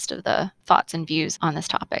with the rest of the thoughts and views on this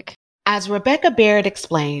topic. As Rebecca Barrett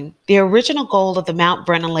explained, the original goal of the Mount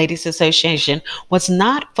Vernon Ladies Association was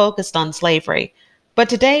not focused on slavery, but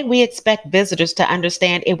today we expect visitors to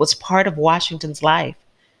understand it was part of Washington's life.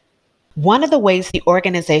 One of the ways the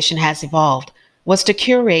organization has evolved was to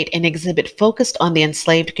curate an exhibit focused on the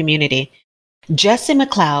enslaved community. Jesse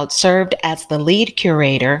McLeod served as the lead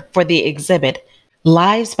curator for the exhibit,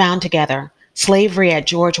 Lives Bound Together, Slavery at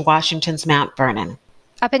George Washington's Mount Vernon.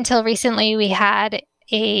 Up until recently, we had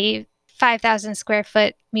a 5,000 square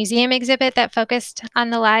foot museum exhibit that focused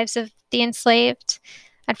on the lives of the enslaved.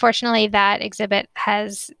 Unfortunately, that exhibit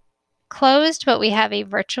has closed, but we have a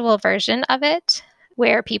virtual version of it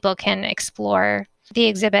where people can explore the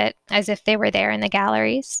exhibit as if they were there in the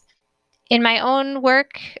galleries. In my own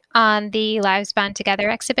work on the Lives Bound Together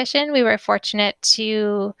exhibition, we were fortunate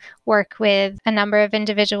to work with a number of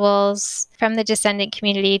individuals from the descendant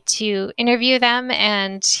community to interview them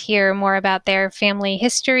and hear more about their family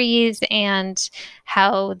histories and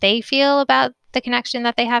how they feel about the connection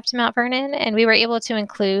that they have to Mount Vernon. And we were able to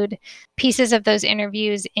include pieces of those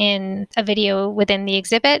interviews in a video within the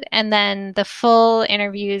exhibit. And then the full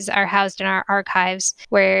interviews are housed in our archives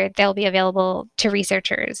where they'll be available to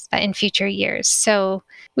researchers in future years. So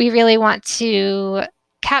we really want to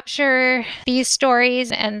capture these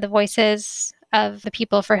stories and the voices of the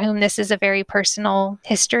people for whom this is a very personal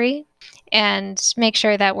history, and make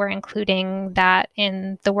sure that we're including that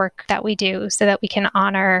in the work that we do so that we can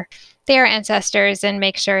honor their ancestors and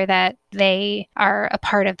make sure that they are a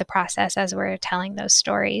part of the process as we're telling those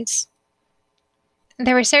stories.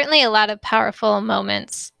 There were certainly a lot of powerful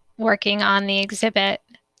moments working on the exhibit.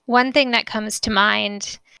 One thing that comes to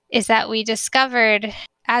mind is that we discovered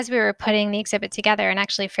as we were putting the exhibit together, and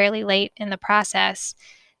actually fairly late in the process,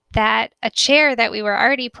 that a chair that we were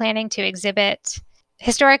already planning to exhibit,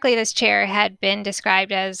 historically this chair had been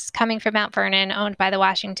described as coming from Mount Vernon, owned by the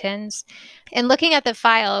Washingtons. And looking at the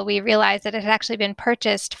file, we realized that it had actually been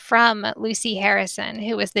purchased from Lucy Harrison,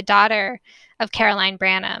 who was the daughter of Caroline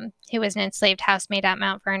Branham, who was an enslaved housemaid at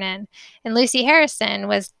Mount Vernon. And Lucy Harrison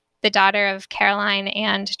was the daughter of Caroline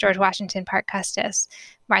and George Washington Parke Custis,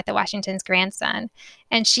 Martha Washington's grandson.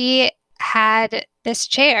 And she had this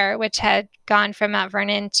chair, which had gone from Mount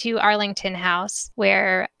Vernon to Arlington House,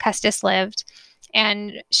 where Custis lived.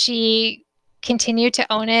 And she continued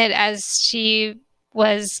to own it as she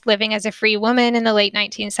was living as a free woman in the late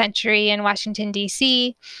 19th century in Washington,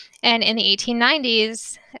 D.C. And in the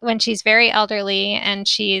 1890s, when she's very elderly and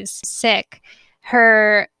she's sick,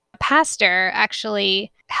 her pastor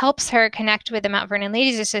actually helps her connect with the Mount Vernon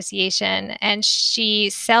Ladies Association, and she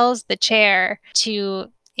sells the chair to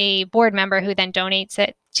a board member who then donates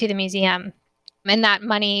it to the museum. And that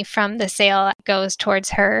money from the sale goes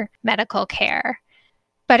towards her medical care.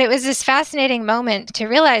 But it was this fascinating moment to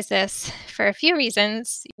realize this for a few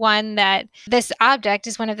reasons. One, that this object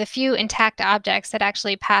is one of the few intact objects that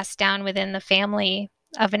actually passed down within the family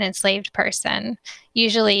of an enslaved person.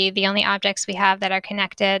 Usually the only objects we have that are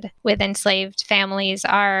connected with enslaved families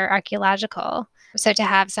are archaeological. So to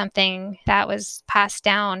have something that was passed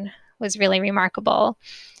down was really remarkable.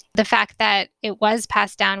 The fact that it was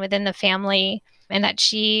passed down within the family and that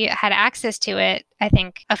she had access to it, I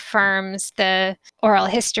think, affirms the oral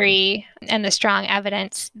history and the strong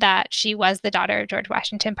evidence that she was the daughter of George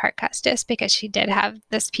Washington Parke Custis, because she did have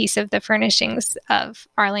this piece of the furnishings of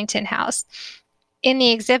Arlington House. In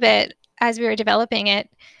the exhibit, as we were developing it,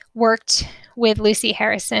 worked with Lucy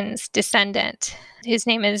Harrison's descendant, whose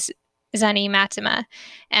name is Zunny Matima,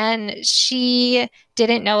 and she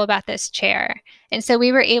didn't know about this chair. And so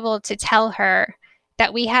we were able to tell her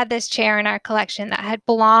that we had this chair in our collection that had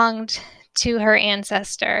belonged to her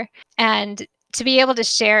ancestor. And to be able to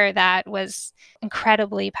share that was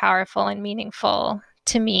incredibly powerful and meaningful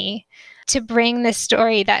to me. To bring this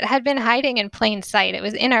story that had been hiding in plain sight. It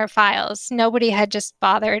was in our files. Nobody had just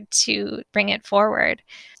bothered to bring it forward.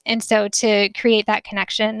 And so to create that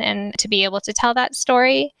connection and to be able to tell that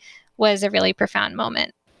story was a really profound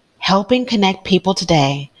moment. Helping connect people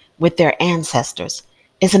today with their ancestors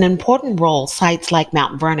is an important role sites like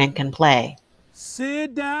Mount Vernon can play.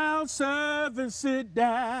 Sit down, servant, sit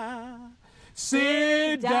down.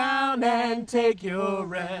 Sit down and take your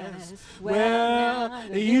rest.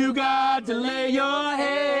 Well, you got to lay your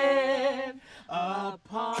head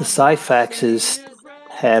upon. The Syphaxes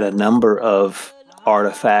had a number of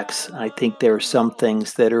artifacts. I think there are some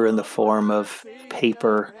things that are in the form of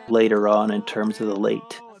paper later on in terms of the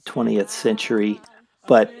late 20th century.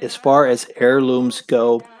 But as far as heirlooms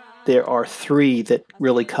go, there are three that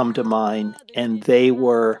really come to mind, and they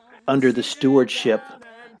were under the stewardship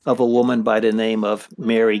of a woman by the name of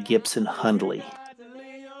Mary Gibson Hundley.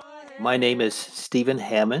 My name is Stephen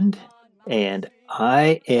Hammond, and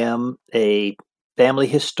I am a family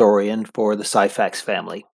historian for the Syphax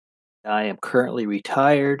family. I am currently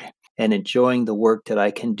retired and enjoying the work that I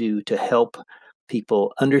can do to help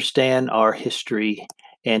people understand our history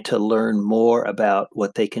and to learn more about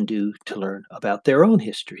what they can do to learn about their own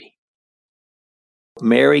history.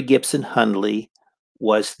 Mary Gibson Hundley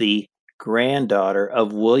was the granddaughter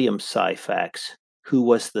of William Syphax, who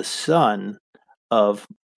was the son of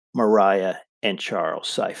Mariah and Charles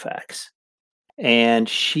Syphax. And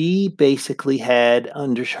she basically had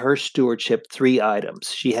under her stewardship three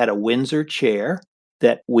items. She had a Windsor chair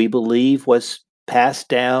that we believe was passed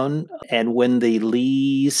down. And when the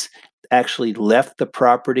Lees actually left the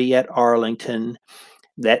property at Arlington,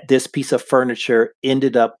 that this piece of furniture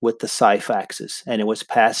ended up with the Syphaxes, and it was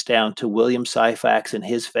passed down to William Syphax and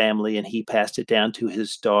his family, and he passed it down to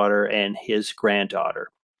his daughter and his granddaughter.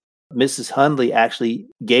 Mrs. Hundley actually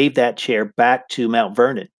gave that chair back to Mount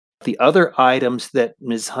Vernon. The other items that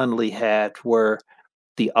Ms. Hundley had were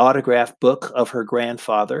the autograph book of her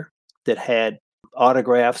grandfather that had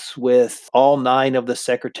autographs with all 9 of the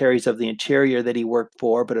secretaries of the Interior that he worked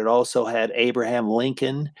for, but it also had Abraham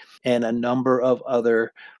Lincoln and a number of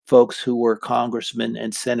other folks who were congressmen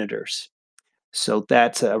and senators. So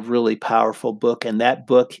that's a really powerful book. And that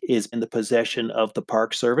book is in the possession of the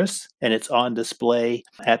Park Service, and it's on display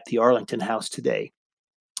at the Arlington House today.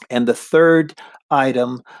 And the third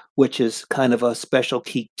item, which is kind of a special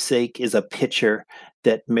keepsake, is a picture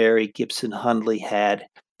that Mary Gibson Hundley had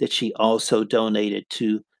that she also donated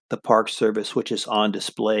to the Park Service, which is on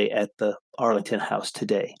display at the Arlington House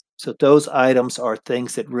today. So those items are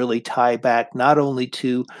things that really tie back not only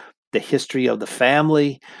to the history of the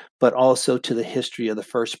family, but also to the history of the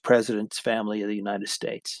first president's family of the United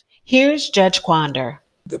States. Here's Judge Quander.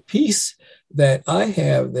 The piece that I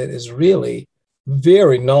have that is really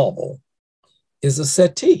very novel is a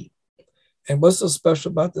settee. And what's so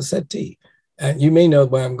special about the settee? And you may know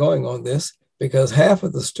where I'm going on this, because half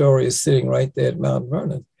of the story is sitting right there at Mount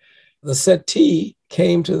Vernon. The settee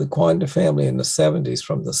came to the Quander family in the 70s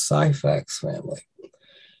from the Syphax family.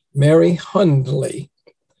 Mary Hundley,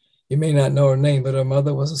 you may not know her name, but her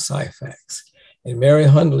mother was a Syphax. And Mary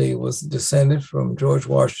Hundley was descended from George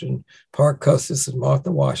Washington, Parke Custis, and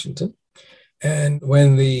Martha Washington. And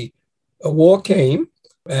when the war came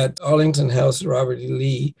at Arlington House, Robert E.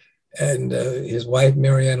 Lee and his wife,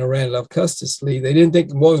 Mariana Randolph Custis Lee, they didn't think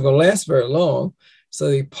the war was going to last very long. So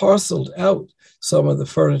they parceled out some of the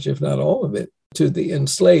furniture, if not all of it, to the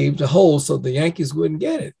enslaved to hold so the Yankees wouldn't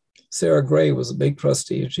get it. Sarah Gray was a big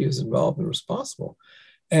trustee, and she was involved and responsible.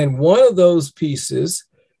 And one of those pieces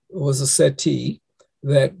was a settee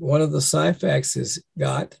that one of the Syphaxes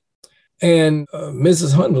got. And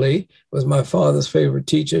Mrs. Hundley was my father's favorite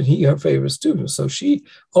teacher, and he her favorite student. So she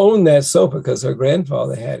owned that sofa because her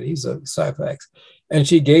grandfather had it. He's a Syphax. And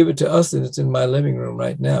she gave it to us, and it's in my living room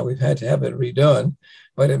right now. We've had to have it redone,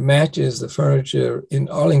 but it matches the furniture in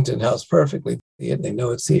Arlington House perfectly. And they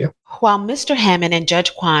know it's here. While Mr. Hammond and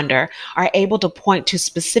Judge Quander are able to point to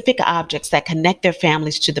specific objects that connect their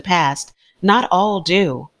families to the past, not all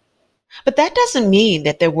do. But that doesn't mean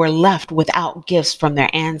that they were left without gifts from their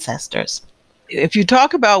ancestors. If you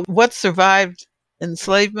talk about what survived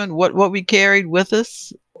enslavement, what we carried with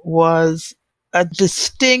us was a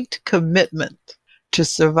distinct commitment to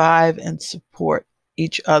survive and support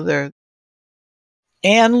each other.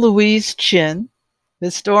 Anne Louise Chin,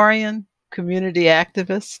 historian, community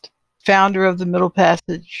activist, founder of the Middle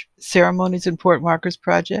Passage Ceremonies and Port Markers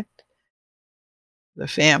Project, the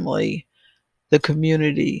family, the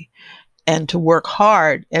community, and to work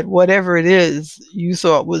hard at whatever it is you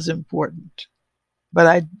thought was important. But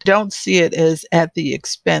I don't see it as at the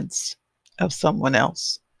expense of someone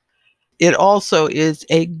else. It also is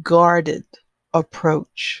a guarded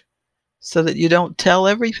approach so that you don't tell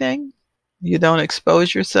everything, you don't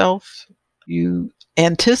expose yourself, you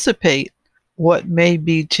anticipate what may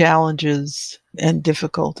be challenges and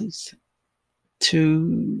difficulties.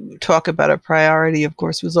 To talk about a priority, of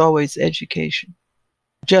course, was always education.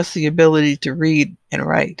 Just the ability to read and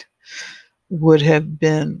write would have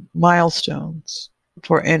been milestones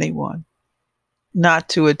for anyone, not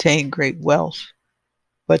to attain great wealth,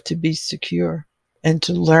 but to be secure and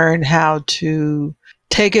to learn how to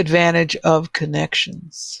take advantage of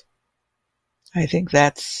connections. I think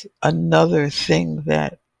that's another thing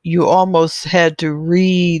that you almost had to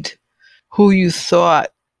read who you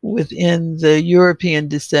thought within the European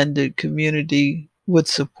descended community would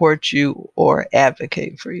support you or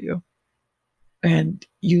advocate for you. And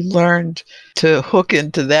you learned to hook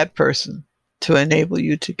into that person to enable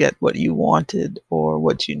you to get what you wanted or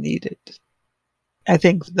what you needed. I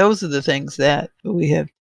think those are the things that we have.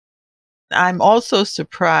 I'm also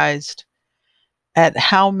surprised at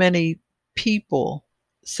how many people,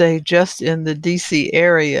 say just in the DC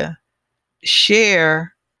area,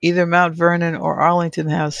 share either Mount Vernon or Arlington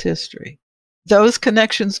House history. Those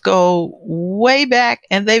connections go way back,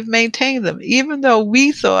 and they've maintained them, even though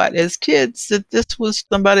we thought as kids that this was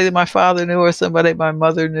somebody that my father knew or somebody my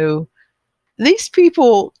mother knew. These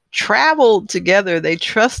people traveled together. They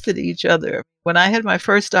trusted each other. When I had my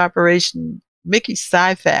first operation, Mickey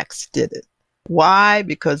Syphax did it. Why?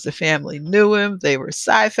 Because the family knew him. They were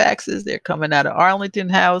Syphaxes. They're coming out of Arlington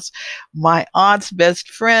House. My aunt's best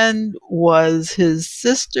friend was his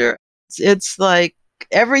sister. It's like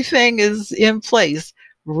everything is in place.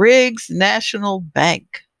 Riggs National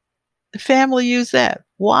Bank. The family used that.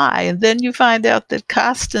 Why? And then you find out that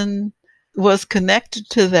Costin was connected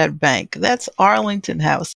to that bank. That's Arlington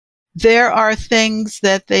House. There are things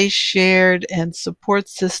that they shared and support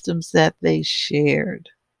systems that they shared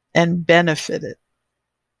and benefited.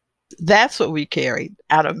 That's what we carried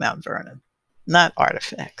out of Mount Vernon, not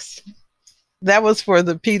artifacts. That was for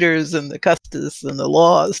the Peters and the Custis and the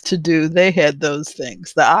Laws to do. They had those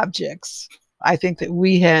things, the objects. I think that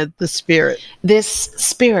we had the spirit. This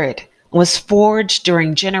spirit was forged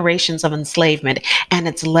during generations of enslavement, and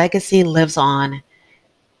its legacy lives on.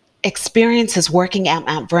 Experiences working at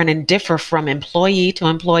Mount Vernon differ from employee to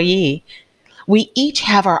employee. We each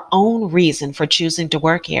have our own reason for choosing to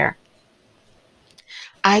work here.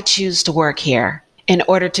 I choose to work here in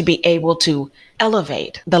order to be able to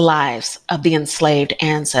elevate the lives of the enslaved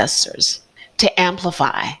ancestors, to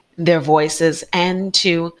amplify their voices, and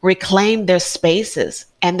to reclaim their spaces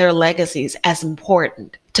and their legacies as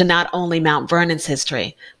important to not only Mount Vernon's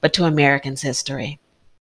history, but to Americans' history.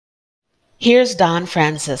 Here's Don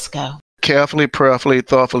Francisco. Carefully, prayerfully,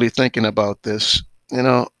 thoughtfully thinking about this,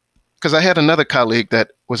 because I had another colleague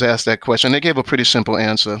that was asked that question. They gave a pretty simple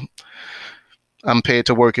answer. I'm paid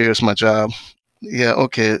to work here. It's my job. Yeah,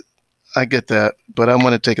 okay, I get that, but I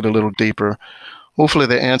want to take it a little deeper. Hopefully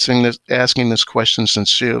they're asking this question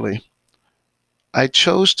sincerely. I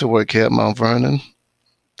chose to work here at Mount Vernon.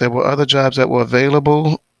 There were other jobs that were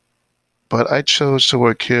available, but I chose to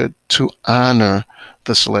work here to honor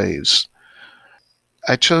the slaves.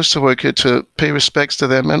 I chose to work here to pay respects to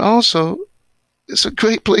them, and also it's a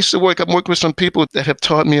great place to work. I've worked with some people that have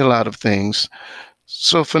taught me a lot of things.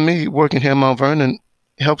 So for me, working here at Mount Vernon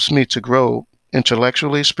helps me to grow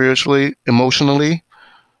intellectually, spiritually, emotionally.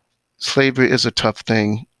 Slavery is a tough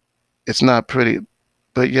thing. It's not pretty,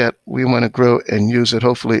 but yet we want to grow and use it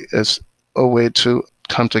hopefully as a way to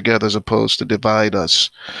come together as opposed to divide us.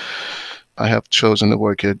 I have chosen to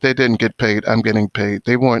work here. They didn't get paid. I'm getting paid.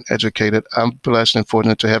 They weren't educated. I'm blessed and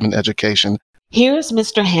fortunate to have an education. Here's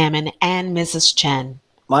Mr. Hammond and Mrs. Chen.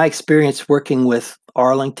 My experience working with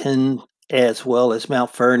Arlington as well as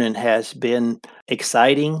Mount Vernon has been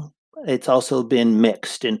exciting. It's also been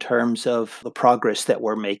mixed in terms of the progress that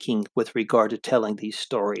we're making with regard to telling these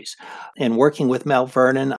stories. And working with Mount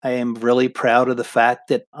Vernon, I am really proud of the fact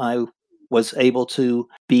that I was able to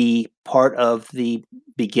be part of the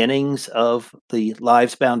beginnings of the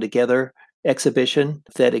Lives Bound Together exhibition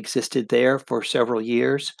that existed there for several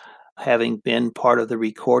years, having been part of the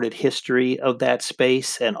recorded history of that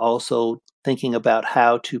space and also thinking about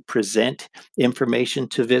how to present information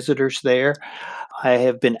to visitors there. I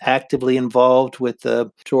have been actively involved with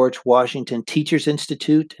the George Washington Teachers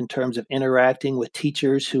Institute in terms of interacting with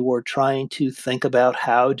teachers who were trying to think about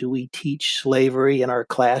how do we teach slavery in our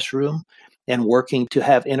classroom, and working to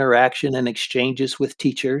have interaction and exchanges with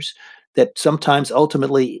teachers that sometimes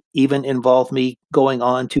ultimately even involve me going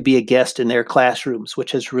on to be a guest in their classrooms,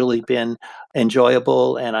 which has really been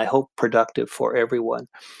enjoyable and I hope productive for everyone.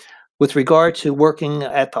 With regard to working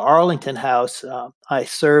at the Arlington House, I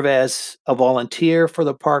serve as a volunteer for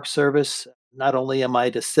the Park Service. Not only am I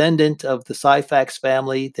a descendant of the Syphax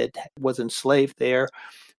family that was enslaved there,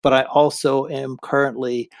 but I also am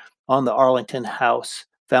currently on the Arlington House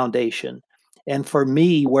Foundation. And for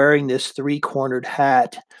me, wearing this three-cornered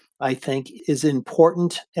hat, I think, is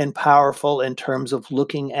important and powerful in terms of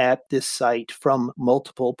looking at this site from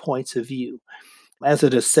multiple points of view. As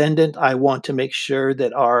a descendant, I want to make sure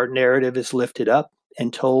that our narrative is lifted up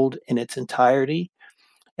and told in its entirety.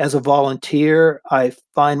 As a volunteer, I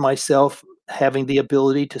find myself having the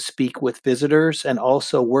ability to speak with visitors and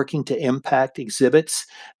also working to impact exhibits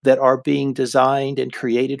that are being designed and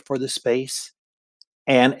created for the space.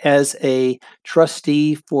 And as a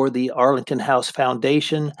trustee for the Arlington House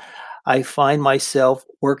Foundation, I find myself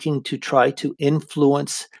working to try to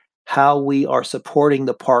influence how we are supporting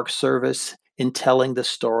the Park Service in telling the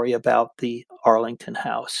story about the Arlington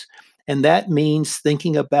House. And that means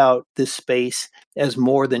thinking about this space as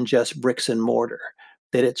more than just bricks and mortar,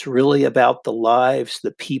 that it's really about the lives,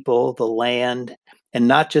 the people, the land, and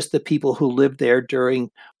not just the people who lived there during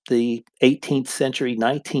the 18th century,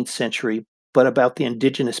 19th century, but about the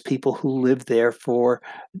indigenous people who lived there for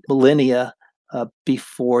millennia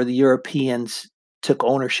before the Europeans took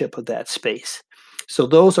ownership of that space. So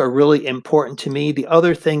those are really important to me. The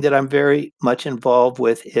other thing that I'm very much involved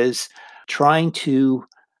with is trying to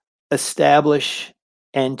establish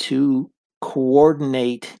and to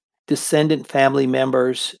coordinate descendant family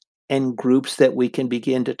members and groups that we can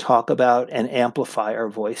begin to talk about and amplify our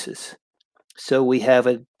voices. So we have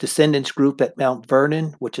a descendants group at Mount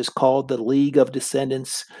Vernon, which is called the League of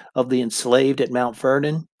Descendants of the Enslaved at Mount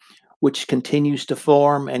Vernon, which continues to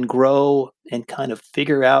form and grow and kind of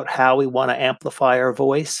figure out how we want to amplify our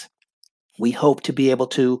voice. We hope to be able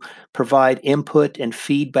to provide input and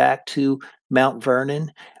feedback to Mount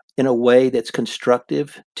Vernon in a way that's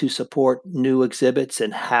constructive to support new exhibits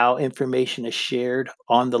and how information is shared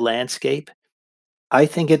on the landscape. I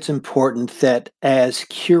think it's important that as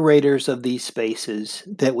curators of these spaces,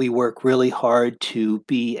 that we work really hard to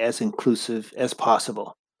be as inclusive as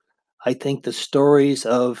possible. I think the stories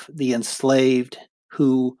of the enslaved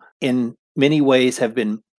who in many ways have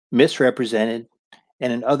been misrepresented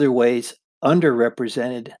and in other ways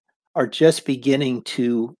underrepresented are just beginning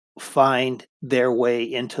to find their way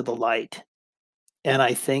into the light. And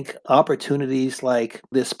I think opportunities like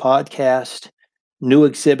this podcast, new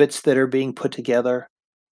exhibits that are being put together,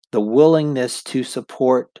 the willingness to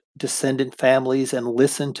support descendant families and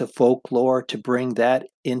listen to folklore to bring that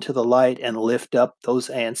into the light and lift up those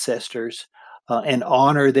ancestors and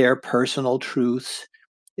honor their personal truths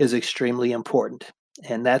is extremely important.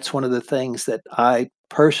 And that's one of the things that I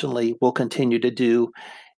personally will continue to do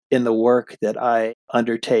in the work that I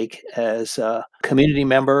undertake as a community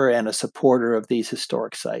member and a supporter of these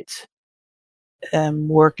historic sites. I'm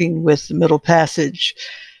working with the Middle Passage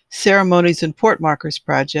Ceremonies and Port Markers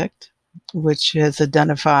Project, which has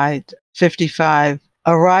identified 55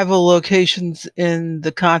 arrival locations in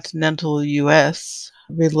the continental U.S.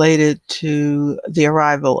 related to the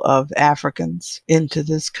arrival of Africans into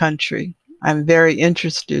this country. I'm very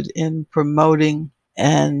interested in promoting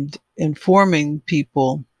and informing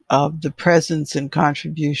people of the presence and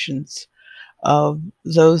contributions of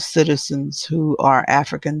those citizens who are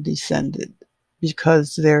African descended,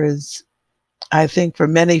 because there is, I think, for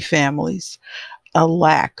many families, a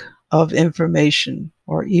lack of information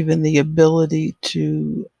or even the ability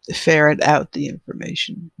to ferret out the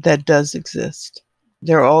information that does exist.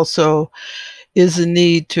 There also is a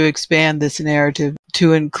need to expand this narrative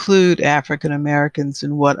to include African Americans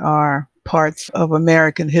in what are parts of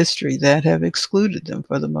American history that have excluded them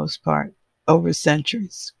for the most part over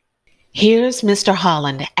centuries. Here's Mr.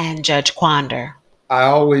 Holland and Judge Quander. I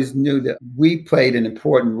always knew that we played an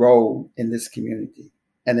important role in this community.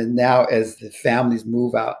 And then now as the families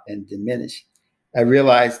move out and diminish, I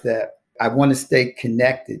realized that I want to stay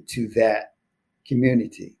connected to that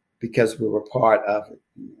community because we were part of it.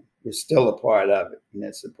 We're still a part of it, and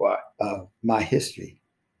that's a part of my history.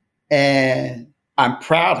 And I'm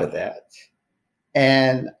proud of that.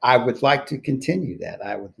 And I would like to continue that.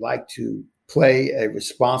 I would like to play a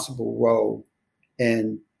responsible role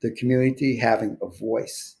in the community having a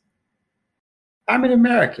voice. I'm an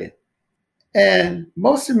American, and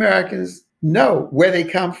most Americans know where they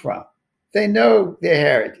come from. They know their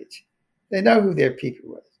heritage. They know who their people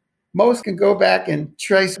was. Most can go back and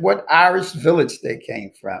trace what Irish village they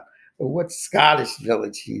came from or what Scottish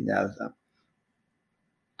village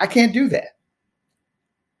I can't do that.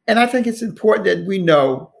 And I think it's important that we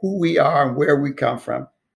know who we are and where we come from.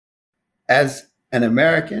 As an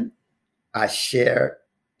American, I share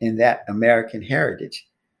in that American heritage.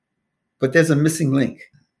 But there's a missing link.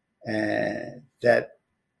 And that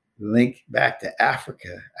link back to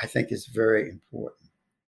Africa, I think is very important.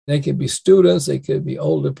 They could be students, they could be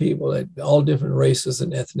older people, all different races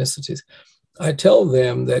and ethnicities. I tell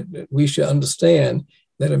them that we should understand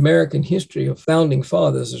that American history of founding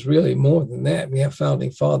fathers is really more than that. We have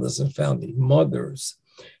founding fathers and founding mothers.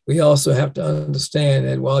 We also have to understand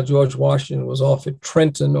that while George Washington was off at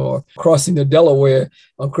Trenton or crossing the Delaware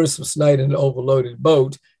on Christmas night in an overloaded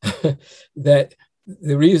boat, that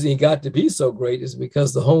the reason he got to be so great is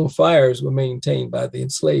because the home fires were maintained by the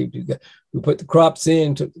enslaved. We put the crops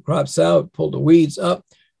in, took the crops out, pulled the weeds up,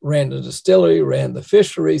 ran the distillery, ran the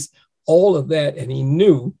fisheries, all of that. And he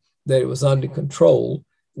knew that it was under control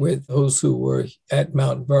with those who were at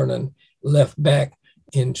Mount Vernon left back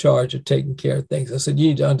in charge of taking care of things. I said, you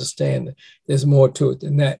need to understand that there's more to it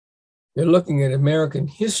than that. You're looking at American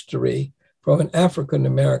history from an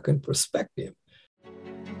African-American perspective.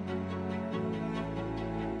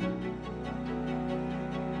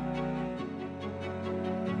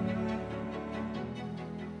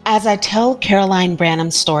 As I tell Caroline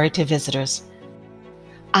Branham's story to visitors,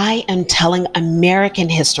 I am telling American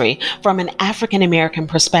history from an African-American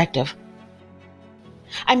perspective.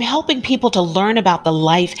 I'm helping people to learn about the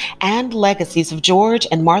life and legacies of George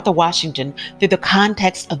and Martha Washington through the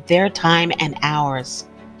context of their time and ours.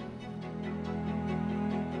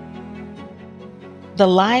 The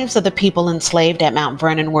lives of the people enslaved at Mount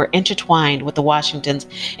Vernon were intertwined with the Washingtons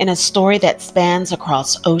in a story that spans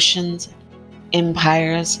across oceans,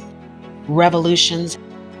 empires, revolutions,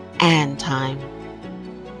 and time.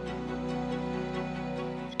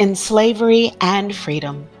 In slavery and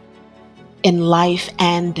freedom, in life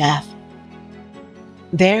and death,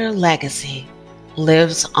 their legacy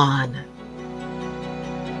lives on.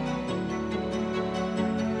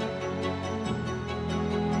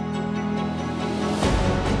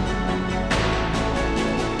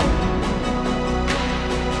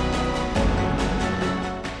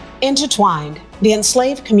 Intertwined, the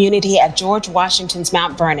enslaved community at George Washington's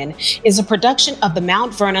Mount Vernon is a production of the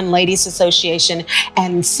Mount Vernon Ladies Association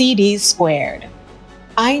and CD Squared.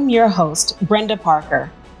 I'm your host, Brenda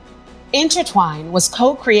Parker. Intertwine was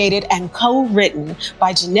co-created and co-written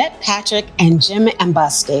by Jeanette Patrick and Jim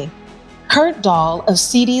Ambuste. Kurt Dahl of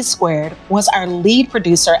CD Squared was our lead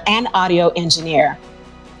producer and audio engineer.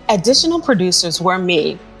 Additional producers were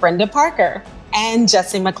me, Brenda Parker, and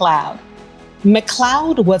Jesse McLeod.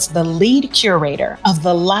 McLeod was the lead curator of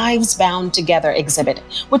the Lives Bound Together exhibit,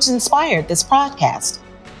 which inspired this podcast.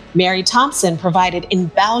 Mary Thompson provided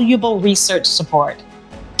invaluable research support.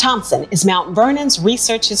 Thompson is Mount Vernon's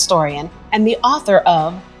research historian and the author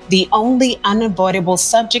of The Only Unavoidable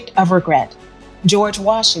Subject of Regret, George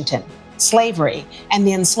Washington, Slavery, and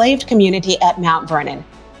the Enslaved Community at Mount Vernon,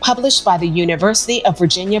 published by the University of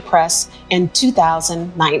Virginia Press in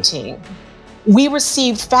 2019. We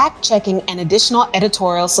received fact-checking and additional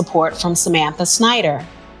editorial support from Samantha Snyder.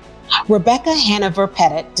 Rebecca Hanover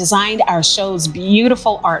Pettit designed our show's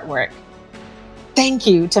beautiful artwork. Thank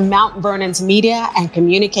you to Mount Vernon's Media and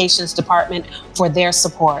Communications Department for their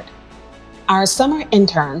support. Our summer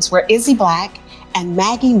interns were Izzy Black and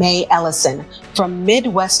Maggie Mae Ellison from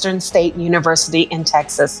Midwestern State University in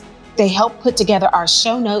Texas. They helped put together our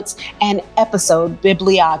show notes and episode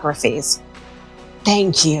bibliographies.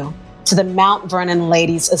 Thank you to the Mount Vernon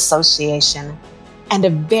Ladies Association, and a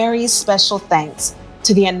very special thanks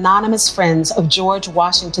to the anonymous friends of George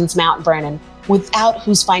Washington's Mount Vernon, without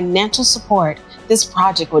whose financial support this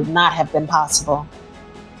project would not have been possible.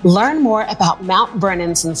 Learn more about Mount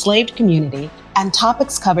Vernon's enslaved community and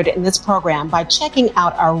topics covered in this program by checking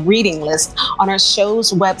out our reading list on our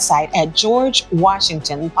show's website at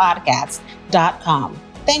georgewashingtonpodcast.com.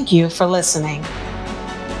 Thank you for listening.